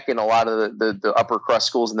Texas Tech and a lot of the upper crust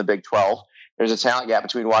schools in the Big 12. There's a talent gap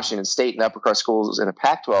between Washington State and upper crust schools in the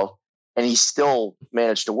Pac-12, and he still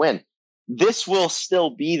managed to win. This will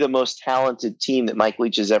still be the most talented team that Mike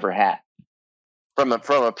Leach has ever had. From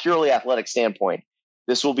a purely athletic standpoint,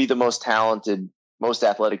 this will be the most talented, most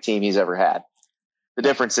athletic team he's ever had. The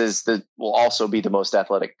difference is that will also be the most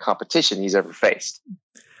athletic competition he's ever faced.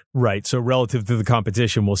 Right. So relative to the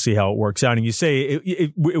competition, we'll see how it works out. And you say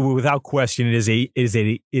without question, it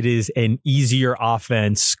is an easier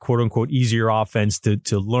offense, quote unquote, easier offense to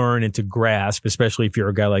learn and to grasp, especially if you're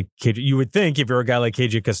a guy like KJ. You would think if you're a guy like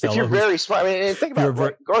KJ Costello, if you're very smart. Think about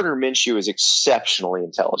it. Gardner Minshew is exceptionally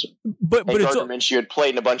intelligent. But Gardner Minshew had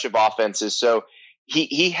played in a bunch of offenses, so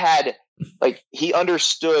he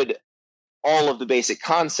understood all of the basic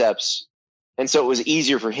concepts, and so it was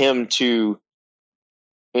easier for him to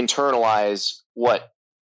internalize what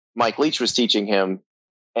Mike Leach was teaching him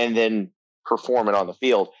and then perform it on the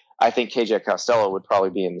field. I think KJ Costello would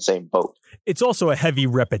probably be in the same boat. It's also a heavy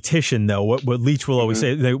repetition, though. What Leach will always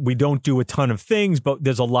say, that we don't do a ton of things, but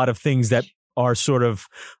there's a lot of things that are sort of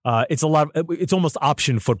it's almost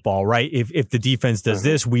option football, right? If the defense does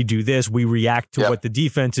this, we do this, we react to what the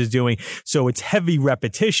defense is doing. So it's heavy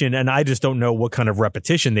repetition, and I just don't know what kind of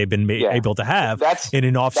repetition they've been able to have in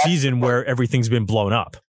an off season where everything's been blown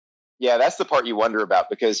up. Yeah, that's the part you wonder about,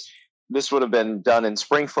 because this would have been done in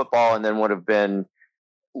spring football and then would have been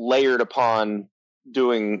layered upon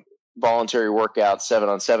doing voluntary workouts,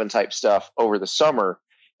 7-on-7 type stuff over the summer.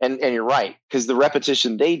 And you're right, because the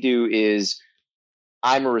repetition they do is,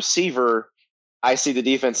 I'm a receiver, I see the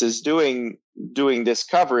defense is doing this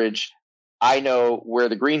coverage, I know where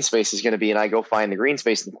the green space is going to be, and I go find the green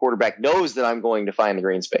space, and the quarterback knows that I'm going to find the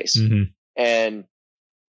green space. Mm-hmm. And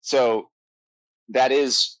so that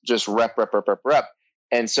is just rep.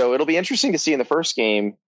 And so it'll be interesting to see in the first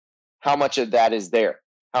game how much of that is there.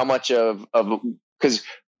 How much of because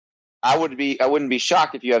I wouldn't be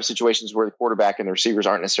shocked if you have situations where the quarterback and the receivers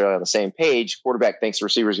aren't necessarily on the same page. Quarterback thinks the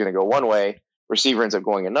receiver is going to go one way, receiver ends up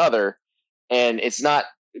going another. And it's not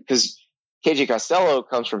because KJ Costello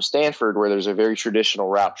comes from Stanford, where there's a very traditional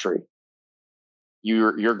route tree.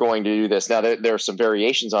 You're going to do this. Now there are some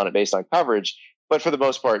variations on it based on coverage, but for the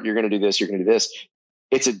most part, you're going to do this. You're going to do this.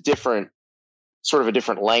 It's a different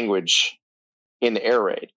language in the air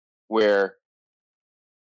raid, where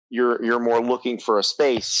you're more looking for a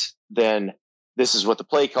space than this is what the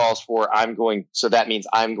play calls for. So that means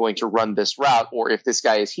I'm going to run this route, or if this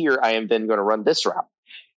guy is here, I am then going to run this route.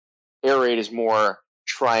 Air raid is more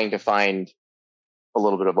trying to find a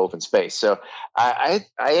little bit of open space. So I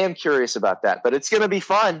am curious about that, but it's going to be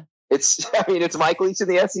fun. It's Mike Leach in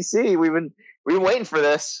the SEC. We've been waiting for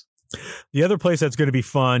this. The other place that's going to be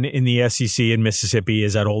fun in the SEC in Mississippi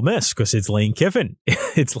is at Ole Miss, because it's Lane Kiffin.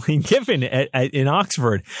 It's Lane Kiffin in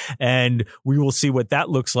Oxford, and we will see what that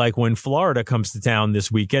looks like when Florida comes to town this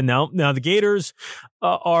weekend. Now the Gators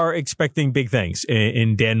are expecting big things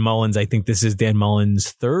in Dan Mullen's. I think this is Dan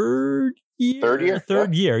Mullen's third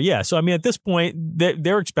year. Yeah. So, at this point,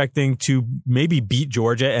 they're expecting to maybe beat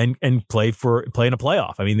Georgia and play in a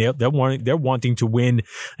playoff. They're wanting to win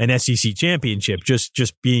an SEC championship.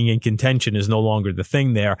 Just being in contention is no longer the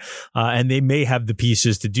thing there. And they may have the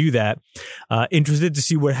pieces to do that. Interested to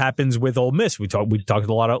see what happens with Ole Miss. We talked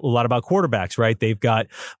a lot about quarterbacks, right? They've got,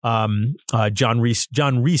 John Reese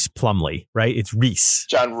Plumlee, right? It's Reese.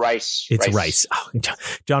 John Rice. It's Rice. Oh,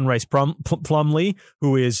 John Rice Plumlee,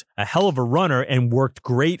 who is a hell of a runner and worked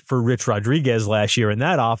great for Rich Rodriguez last year in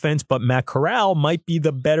that offense, but Matt Corral might be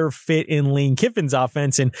the better fit in Lane Kiffin's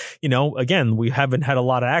offense. And, again, we haven't had a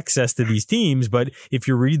lot of access to these teams, but if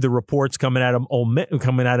you read the reports coming out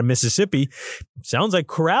of Mississippi, sounds like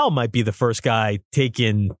Corral might be the first guy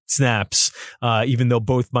taking snaps, even though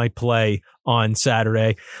both might play on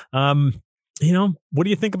Saturday. What do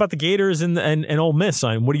you think about the Gators and Ole Miss?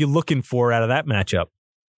 What are you looking for out of that matchup?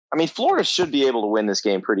 Florida should be able to win this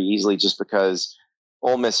game pretty easily, just because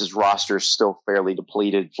Ole Miss's roster is still fairly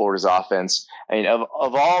depleted. Florida's offense, of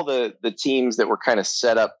all the teams that were kind of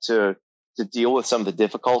set up to deal with some of the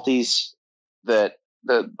difficulties that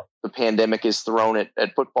the pandemic has thrown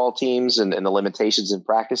at football teams and the limitations in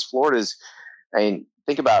practice, Florida's,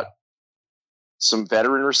 think about some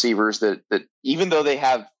veteran receivers that even though they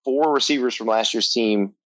have 4 receivers from last year's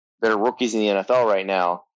team that are rookies in the NFL right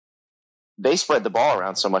now, they spread the ball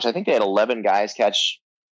around so much. I think they had 11 guys catch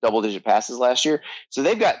double-digit passes last year. So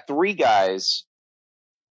they've got 3 guys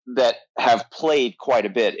that have played quite a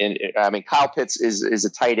bit. And Kyle Pitts is a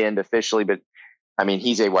tight end officially, but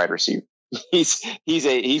he's a wide receiver. He's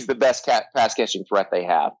the best pass catching threat they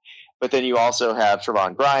have. But then you also have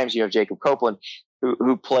Trevon Grimes, you have Jacob Copeland,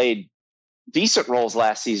 who played decent roles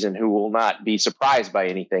last season, who will not be surprised by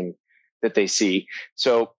anything that they see.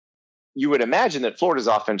 So you would imagine that Florida's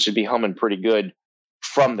offense should be humming pretty good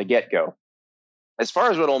from the get-go. As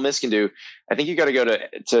far as what Ole Miss can do, I think you got to go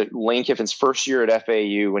to Lane Kiffin's first year at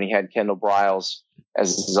FAU when he had Kendall Briles as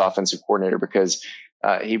his offensive coordinator, because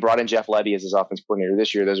he brought in Jeff Lebby as his offensive coordinator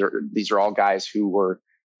this year. These are all guys who were,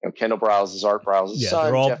 Kendall Briles is Art Briles'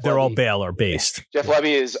 son. They're all Baylor based. Jeff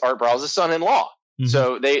Lebby is Art Briles' son-in-law. Mm-hmm.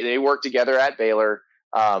 So they work together at Baylor.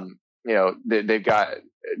 They've got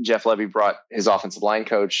Jeff Lebby brought his offensive line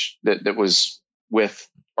coach that was with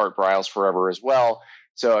Art Briles forever as well.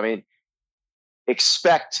 So,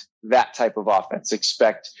 expect that type of offense.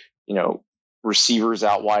 Expect, receivers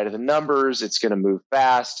out wide of the numbers. It's going to move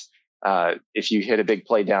fast. If you hit a big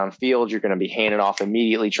play downfield, you're going to be handing off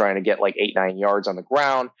immediately, trying to get like 8-9 yards on the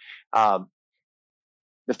ground. The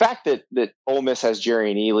fact that Ole Miss has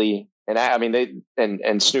Jerry and Ely,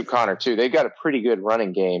 and Snoop Connor too, they've got a pretty good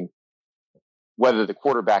running game, whether the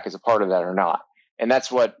quarterback is a part of that or not. And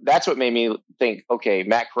that's what made me think, okay,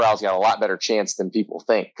 Matt Corral's got a lot better chance than people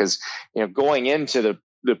think. Because, going into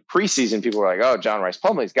the preseason, people were like, oh, John Rice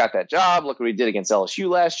Plumlee's got that job. Look what he did against LSU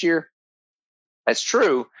last year. That's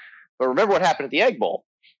true. But remember what happened at the Egg Bowl.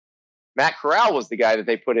 Matt Corral was the guy that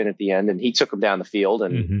they put in at the end, and he took him down the field.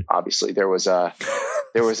 And obviously there was an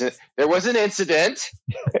incident,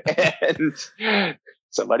 and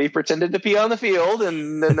somebody pretended to pee on the field,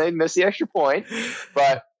 and then they missed the extra point.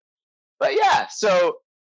 But yeah, so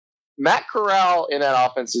Matt Corral in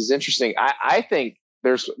that offense is interesting. I think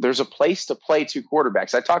there's a place to play 2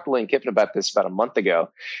 quarterbacks. I talked to Lane Kiffin about this about a month ago,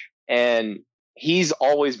 and he's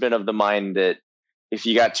always been of the mind that if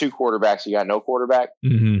you got two quarterbacks, you got no quarterback.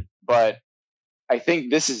 Mm-hmm. But I think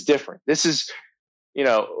this is different. This is,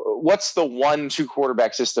 what's the 1-2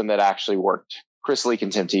 quarterback system that actually worked? Chris Leach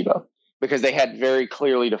and Tim Tebow, because they had very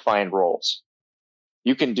clearly defined roles.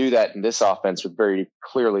 You can do that in this offense with very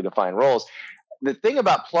clearly defined roles. The thing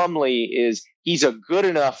about Plumlee is he's a good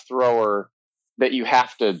enough thrower that you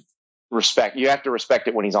have to respect. You have to respect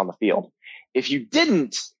it when he's on the field. If you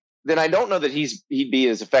didn't, then I don't know that he'd be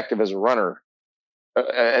as effective as a runner,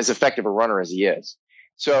 as effective a runner as he is.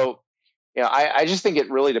 So, I just think it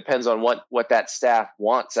really depends on what that staff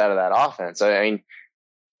wants out of that offense. I mean,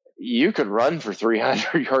 you could run for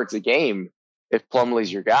 300 yards a game if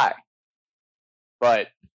Plumlee's your guy, but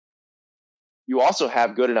you also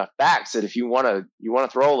have good enough backs that if you want to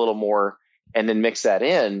throw a little more and then mix that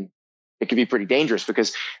in, it could be pretty dangerous,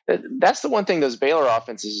 because that's the one thing those Baylor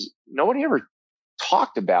offenses nobody ever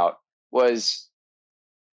talked about was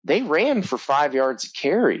they ran for 5 yards a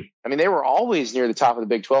carry. I mean, they were always near the top of the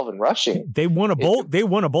Big 12 in rushing. They won a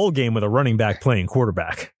bowl game with a running back playing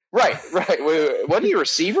quarterback. Right. Wasn't he a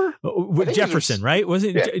receiver? With Jefferson, right?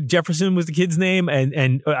 Wasn't Jefferson was the kid's name?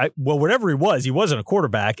 And whatever he wasn't a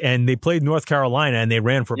quarterback. And they played North Carolina and they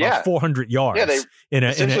ran for about 400 yards. Yeah,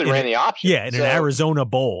 they ran the option. Yeah, in an Arizona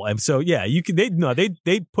bowl. And so,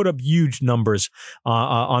 they put up huge numbers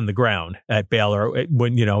on the ground at Baylor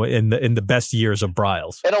when in the best years of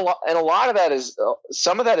Briles. And a lot of that is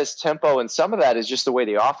some of that is tempo, and some of that is just the way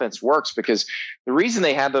the offense works. Because the reason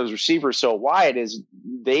they have those receivers so wide is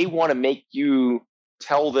they want to make you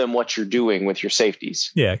tell them what you're doing with your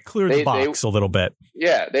safeties. Yeah, clear the box a little bit.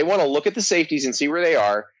 Yeah, they want to look at the safeties and see where they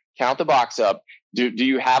are, count the box up. Do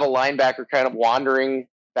you have a linebacker kind of wandering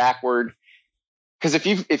backward? Because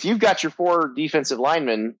if you've got your 4 defensive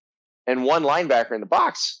linemen and 1 linebacker in the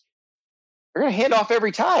box, they're going to hand off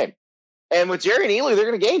every time. And with Jerry and Ely, they're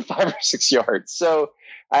going to gain 5 or 6 yards. So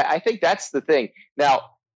I think that's the thing. Now,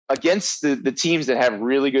 against the teams that have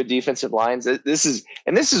really good defensive lines, this is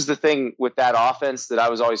the thing with that offense that I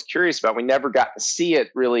was always curious about. We never got to see it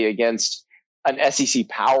really against an SEC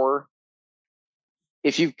power.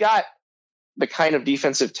 If you've got the kind of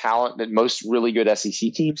defensive talent that most really good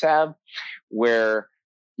SEC teams have, where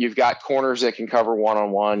you've got corners that can cover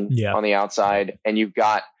one-on-one on the outside, and you've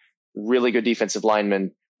got really good defensive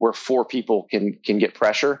linemen where 4 people can get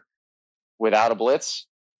pressure without a blitz,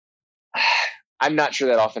 I'm not sure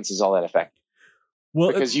that offense is all that effective.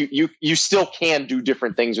 Well, because you still can do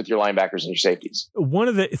different things with your linebackers and your safeties. One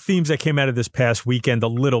of the themes that came out of this past weekend a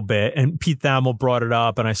little bit, and Pete Thamel brought it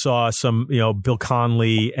up, and I saw some, Bill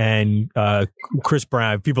Conley and Chris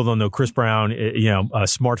Brown. People don't know Chris Brown,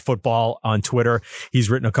 Smart Football on Twitter. He's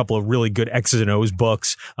written a couple of really good X's and O's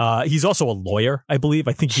books. He's also a lawyer, I believe.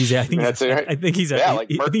 I think he's a finance. He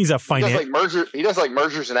does like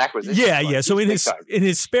mergers and acquisitions. Yeah. So in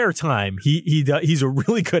his spare time, he's a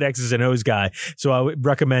really good X's and O's guy. So I would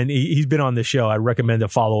recommend, he's been on the show. I recommend a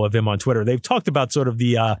follow of him on Twitter. They've talked about sort of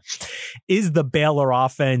is the Baylor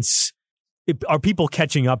offense, are people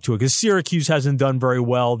catching up to it? Because Syracuse hasn't done very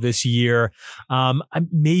well this year. I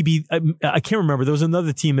can't remember. There was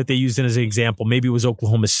another team that they used as an example. Maybe it was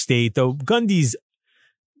Oklahoma State, though Gundy's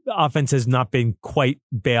offense has not been quite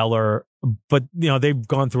Baylor, but they've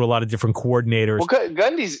gone through a lot of different coordinators. Well,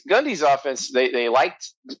 Gundy's offense, they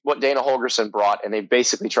liked what Dana Holgorsen brought, and they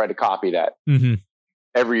basically tried to copy that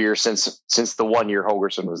every year since the 1 year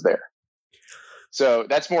Holgorsen was there. So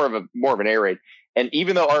that's more of an air raid. And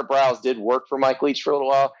even though Art Briles did work for Mike Leach for a little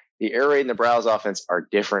while, the air raid and the Briles offense are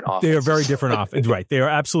different offenses. They are very different offenses, right? They are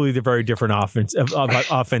absolutely the very different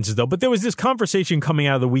offenses, though. But there was this conversation coming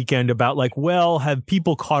out of the weekend about have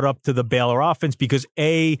people caught up to the Baylor offense? Because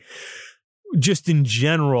just in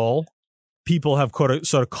general, people have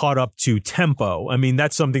sort of caught up to tempo. I mean,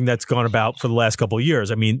 that's something that's gone about for the last couple of years.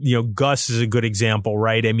 I mean, Gus is a good example,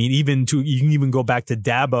 right? I mean, you can even go back to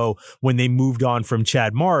Dabo when they moved on from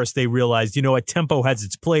Chad Morris. They realized, tempo has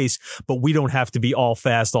its place, but we don't have to be all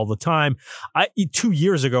fast all the time. 2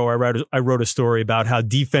 years ago, I wrote a story about how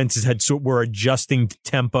defenses were adjusting to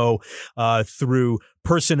tempo through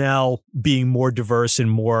personnel being more diverse and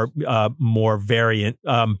more variant.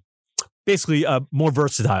 Basically, more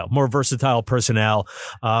versatile personnel,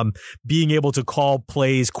 being able to call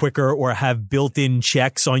plays quicker or have built-in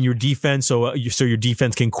checks on your defense, so your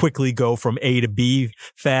defense can quickly go from A to B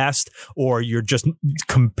fast, or you're just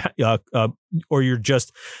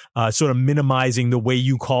sort of minimizing the way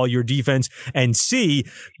you call your defense, and C,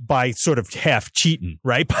 by sort of half cheating,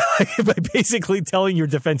 right? by basically telling your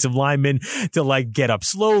defensive linemen to get up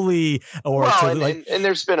slowly, or and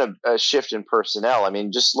there's been a shift in personnel. I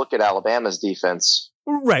mean, just look at Alabama's defense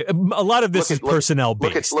Right. A lot of this is personnel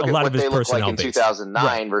based. Look at what they looked like in based.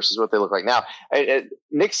 2009 versus what they look like now.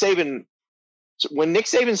 Nick Saban, when Nick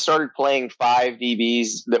Saban started playing 5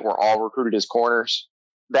 DBs that were all recruited as corners,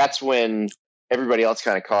 that's when everybody else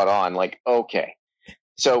kind of caught on. Like, okay,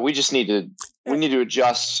 so we just need to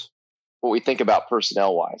adjust what we think about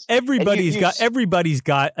personnel wise. Everybody doesn't have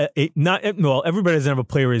a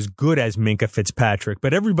player as good as Minkah Fitzpatrick,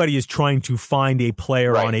 but everybody is trying to find a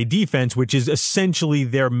player on a defense, which is essentially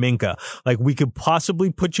their Minkah. Like, we could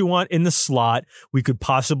possibly put you on in the slot. We could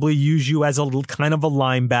possibly use you as a kind of a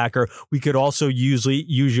linebacker. We could also usually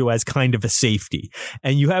use you as kind of a safety.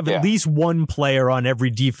 And you have at least one player on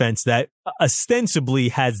every defense that ostensibly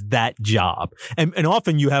has that job. And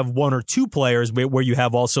often you have one or two players where you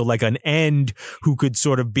have also like an end who could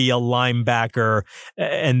sort of be a linebacker,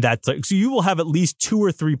 and that's like, so you will have at least 2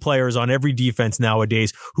 or 3 players on every defense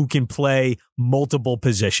nowadays who can play multiple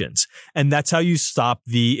positions. And that's how you stop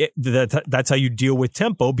that's how you deal with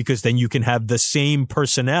tempo, because then you can have the same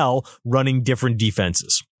personnel running different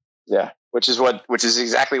defenses. Yeah, which is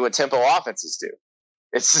exactly what tempo offenses do.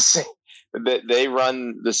 It's the same. They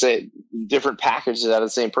run the same different packages out of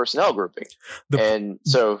the same personnel grouping. And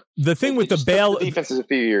so the thing with the Baylor defense is a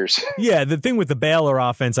few years. Yeah. The thing with the Baylor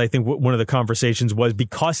offense, I think one of the conversations was,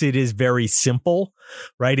 because it is very simple,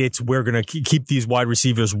 right? We're going to keep these wide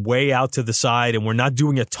receivers way out to the side, and we're not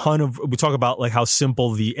doing a ton of, we talk about like how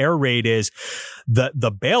simple the air raid is.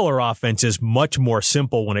 The Baylor offense is much more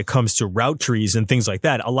simple when it comes to route trees and things like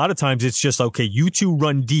that. A lot of times it's just, okay, you two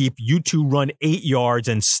run deep, you two run 8 yards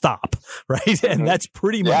and stop, right? Mm-hmm. And that's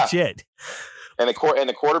pretty much it. And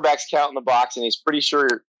the quarterback's counting the box, and he's pretty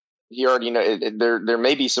sure he already know there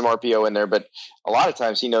may be some RPO in there, but a lot of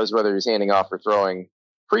times he knows whether he's handing off or throwing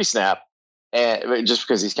pre-snap, and just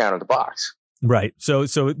because he's counted the box. Right. So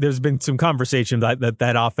there's been some conversation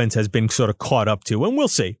that offense has been sort of caught up to, and we'll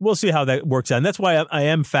see how that works out. And that's why I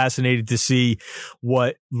am fascinated to see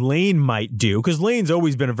what Lane might do, because Lane's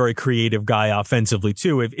always been a very creative guy offensively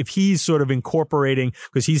too. If he's sort of incorporating,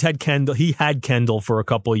 because he had Kendall for a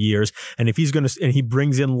couple of years, and if and he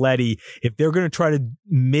brings in Letty, if they're going to try to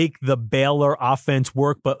make the Baylor offense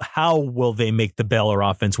work, but how will they make the Baylor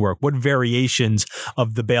offense work? What variations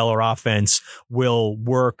of the Baylor offense will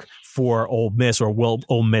work for Ole Miss, or will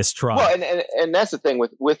Ole Miss try? Well, and that's the thing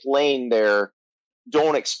with Lane there.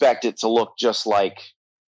 Don't expect it to look just like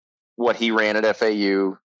what he ran at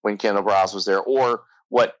FAU when Kendall Briles was there, or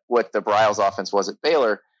what the Briles offense was at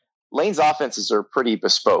Baylor. Lane's offenses are pretty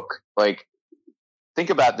bespoke. Like, think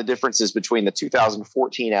about the differences between the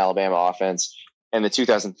 2014 Alabama offense and the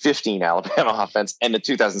 2015 Alabama offense and the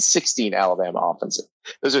 2016 Alabama offense.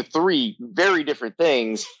 Those are 3 very different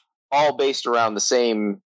things, all based around the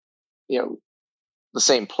same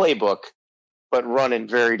playbook, but run in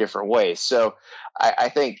very different ways. So I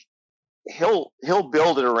think he'll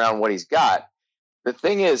build it around what he's got. The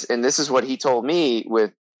thing is, and this is what he told me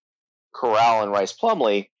with Corral and Rice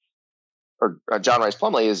Plumlee, or John Rice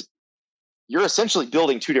Plumlee, is you're essentially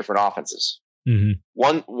building 2 different offenses. Mm-hmm.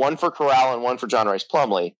 One for Corral and one for John Rice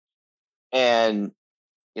Plumlee. And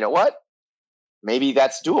you know what? Maybe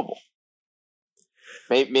that's doable.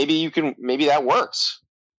 Maybe that works.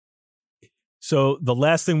 So the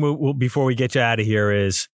last thing before we get you out of here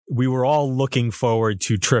is, we were all looking forward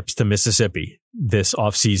to trips to Mississippi this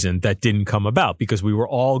offseason that didn't come about, because we were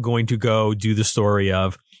all going to go do the story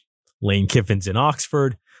of Lane Kiffin's in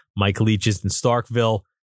Oxford, Mike Leach is in Starkville.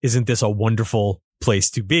 Isn't this a wonderful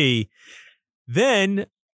place to be? Then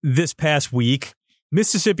this past week,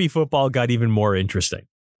 Mississippi football got even more interesting,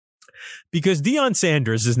 because Deion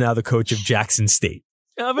Sanders is now the coach of Jackson State.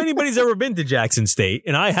 Now, if anybody's ever been to Jackson State,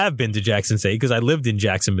 and I have been to Jackson State because I lived in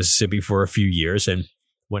Jackson, Mississippi for a few years, and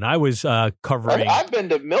when I was covering, I've been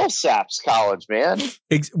to Millsaps College, man.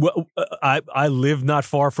 I live not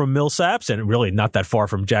far from Millsaps, and really not that far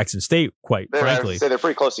from Jackson State, quite frankly. They're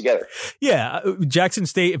pretty close together. Yeah, Jackson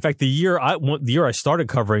State. In fact, the year I started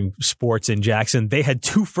covering sports in Jackson, they had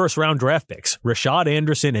 2 first-round draft picks: Rashad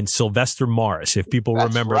Anderson and Sylvester Morris. If people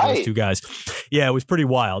remember those 2 guys, yeah, it was pretty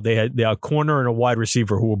wild. They had a corner and a wide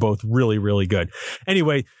receiver who were both really, really good.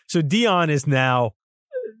 Anyway, so Deion is now.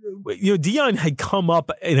 Deion had come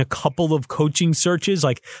up in a couple of coaching searches,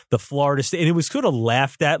 like the Florida State, and it was sort of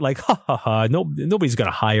laughed at, like, nobody's going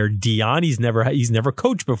to hire Deion. He's never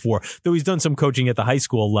coached before, though he's done some coaching at the high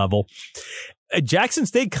school level. Jackson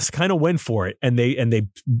State kind of went for it, and they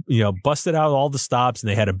busted out all the stops, and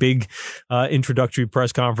they had a big introductory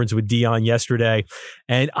press conference with Deion yesterday.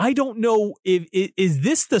 And I don't know is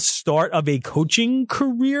this the start of a coaching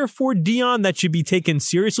career for Deion that should be taken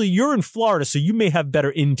seriously? You're in Florida, so you may have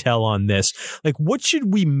better intel on this. Like, what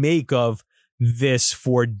should we make of this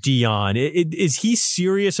for Deion? Is he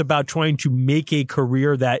serious about trying to make a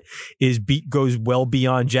career that goes well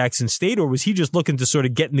beyond Jackson State, or was he just looking to sort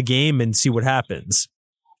of get in the game and see what happens?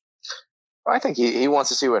 I think he wants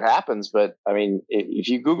to see what happens, but I mean, if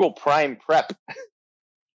you Google Prime Prep,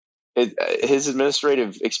 his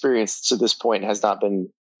administrative experience to this point has not been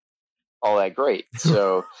all that great.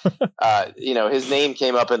 So, his name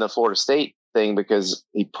came up in the Florida State thing because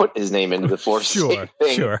he put his name into the Florida State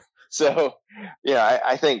thing. Sure. So,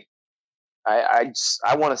 I think I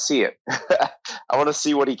want to see it. I want to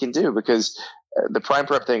see what he can do, because the Prime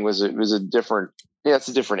Prep thing was a different. Yeah, it's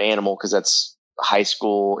a different animal, because that's high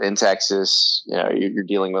school in Texas. You're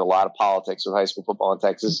dealing with a lot of politics with high school football in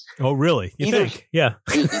Texas. Oh, really? You think? Yeah.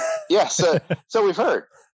 Yeah. So we've heard,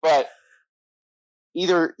 but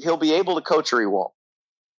either he'll be able to coach or he won't.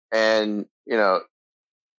 And,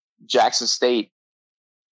 Jackson State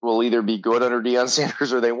will either be good under Deion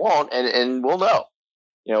Sanders or they won't. And we'll know,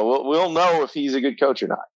 we'll know if he's a good coach or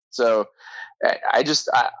not. So I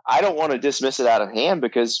don't want to dismiss it out of hand,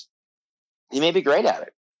 because he may be great at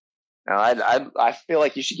it. Now, I feel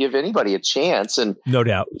like you should give anybody a chance, and no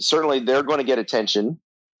doubt, certainly they're going to get attention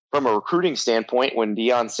from a recruiting standpoint. When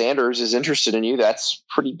Deion Sanders is interested in you, that's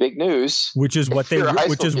pretty big news. Which is what they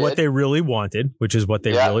really wanted.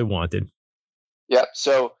 Yep.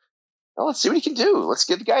 So let's see what he can do. Let's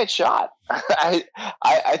give the guy a shot. I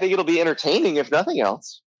think it'll be entertaining, if nothing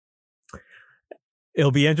else.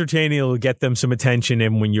 It'll be entertaining. It'll get them some attention.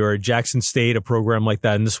 And when you're at Jackson State, a program like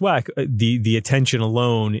that in the SWAC, the attention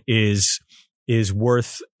alone is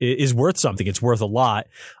worth something. It's worth a lot.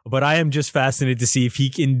 But I am just fascinated to see if he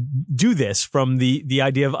can do this from the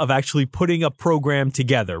idea of actually putting a program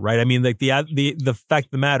together, right? I mean, like the fact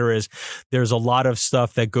of the matter is there's a lot of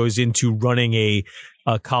stuff that goes into running a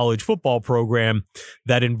college football program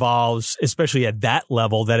that involves, especially at that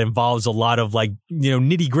level, that involves a lot of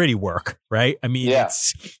nitty gritty work, right? I mean,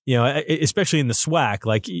 It's, especially in the SWAC,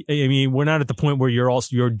 we're not at the point where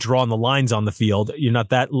you're drawing the lines on the field. You're not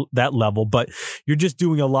that level, but you're just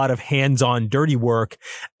doing a lot of hands-on dirty work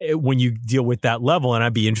when you deal with that level. And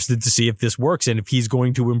I'd be interested to see if this works and if he's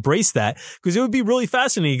going to embrace that, because it would be really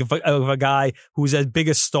fascinating if a guy who's as big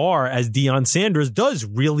a star as Deion Sanders does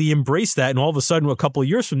really embrace that. And all of a sudden, a couple of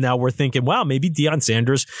years from now, we're thinking, wow, maybe Deion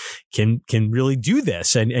Sanders can really do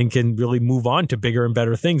this and can really move on to bigger and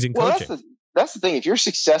better things in coaching. That's the thing. If you're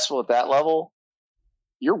successful at that level,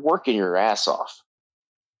 you're working your ass off.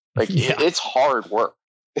 It's hard work.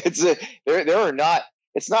 It's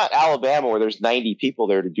not Alabama where there's 90 people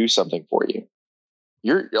there to do something for you.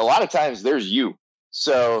 A lot of times there's you.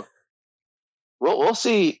 So we'll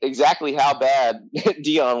see exactly how bad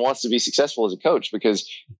Deion wants to be successful as a coach, because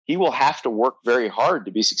he will have to work very hard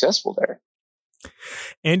to be successful there.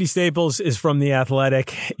 Andy Staples is from The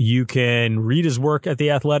Athletic. You can read his work at The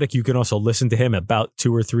Athletic. You can also listen to him about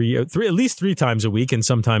two or three, at least 3 times a week, and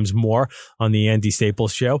sometimes more, on the Andy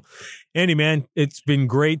Staples Show. Andy, man, it's been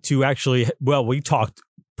great to we talked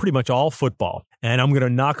pretty much all football. And I'm going to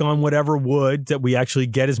knock on whatever wood that we actually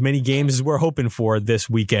get as many games as we're hoping for this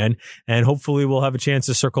weekend. And hopefully we'll have a chance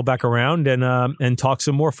to circle back around and talk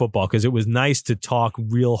some more football, because it was nice to talk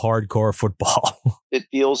real hardcore football. It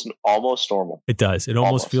feels almost normal. It does. It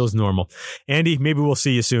almost feels normal. Andy, maybe we'll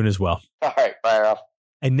see you soon as well. All right. Fire off.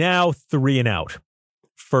 And now 3 and out.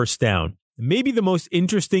 First down. Maybe the most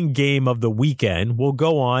interesting game of the weekend will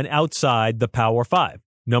go on outside the Power 5.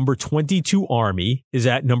 Number 22 Army is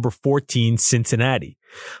at number 14 Cincinnati.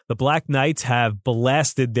 The Black Knights have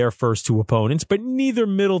blasted their first 2 opponents, but neither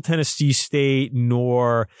Middle Tennessee State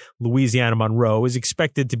nor Louisiana Monroe is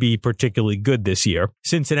expected to be particularly good this year.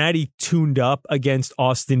 Cincinnati tuned up against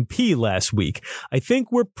Austin Peay last week. I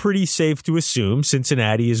think we're pretty safe to assume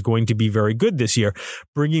Cincinnati is going to be very good this year,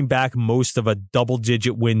 bringing back most of a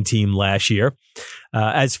double-digit win team last year.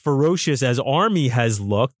 As ferocious as Army has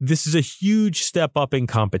looked, this is a huge step up in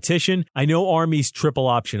competition. I know Army's triple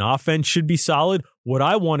option offense should be solid. What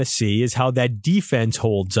I want to see is how that defense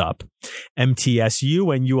holds up.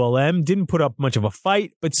 MTSU and ULM didn't put up much of a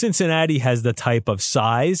fight, but Cincinnati has the type of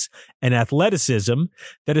size and athleticism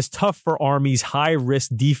that is tough for Army's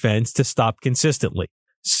high-risk defense to stop consistently.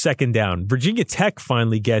 Second down, Virginia Tech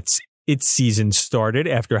finally gets its season started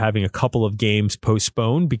after having a couple of games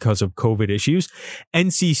postponed because of COVID issues.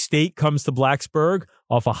 NC State comes to Blacksburg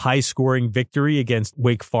off a high-scoring victory against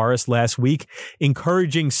Wake Forest last week.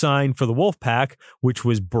 Encouraging sign for the Wolfpack, which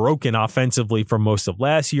was broken offensively for most of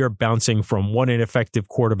last year, bouncing from one ineffective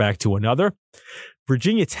quarterback to another.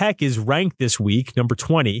 Virginia Tech is ranked this week, number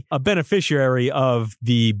 20, a beneficiary of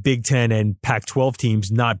the Big Ten and Pac-12 teams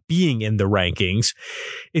not being in the rankings.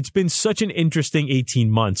 It's been such an interesting 18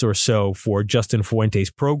 months or so for Justin Fuente's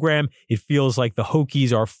program. It feels like the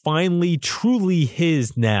Hokies are finally truly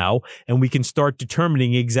his now, and we can start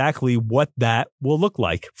determining exactly what that will look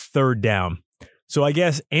like. Third down. So I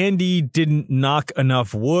guess Andy didn't knock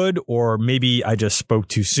enough wood, or maybe I just spoke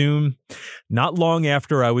too soon. Not long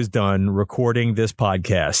after I was done recording this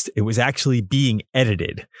podcast, it was actually being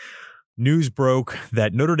edited. News broke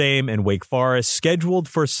that Notre Dame and Wake Forest, scheduled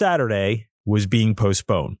for Saturday, was being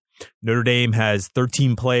postponed. Notre Dame has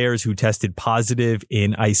 13 players who tested positive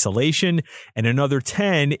in isolation and another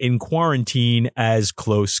 10 in quarantine as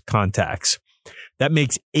close contacts. That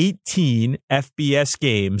makes 18 FBS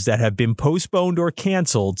games that have been postponed or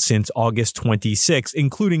canceled since August 26,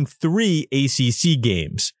 including 3 ACC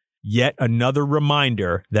games. Yet another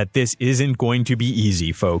reminder that this isn't going to be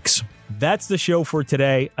easy, folks. That's the show for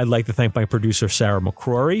today. I'd like to thank my producer, Sarah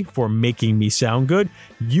McCrory, for making me sound good.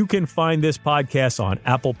 You can find this podcast on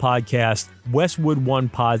Apple Podcasts, Westwood One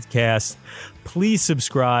Podcast. Please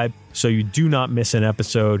subscribe so you do not miss an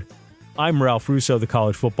episode. I'm Ralph Russo, the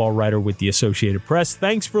college football writer with the Associated Press.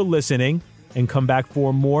 Thanks for listening, and come back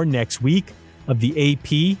for more next week of the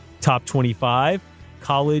AP Top 25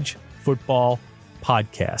 College Football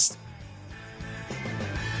Podcast.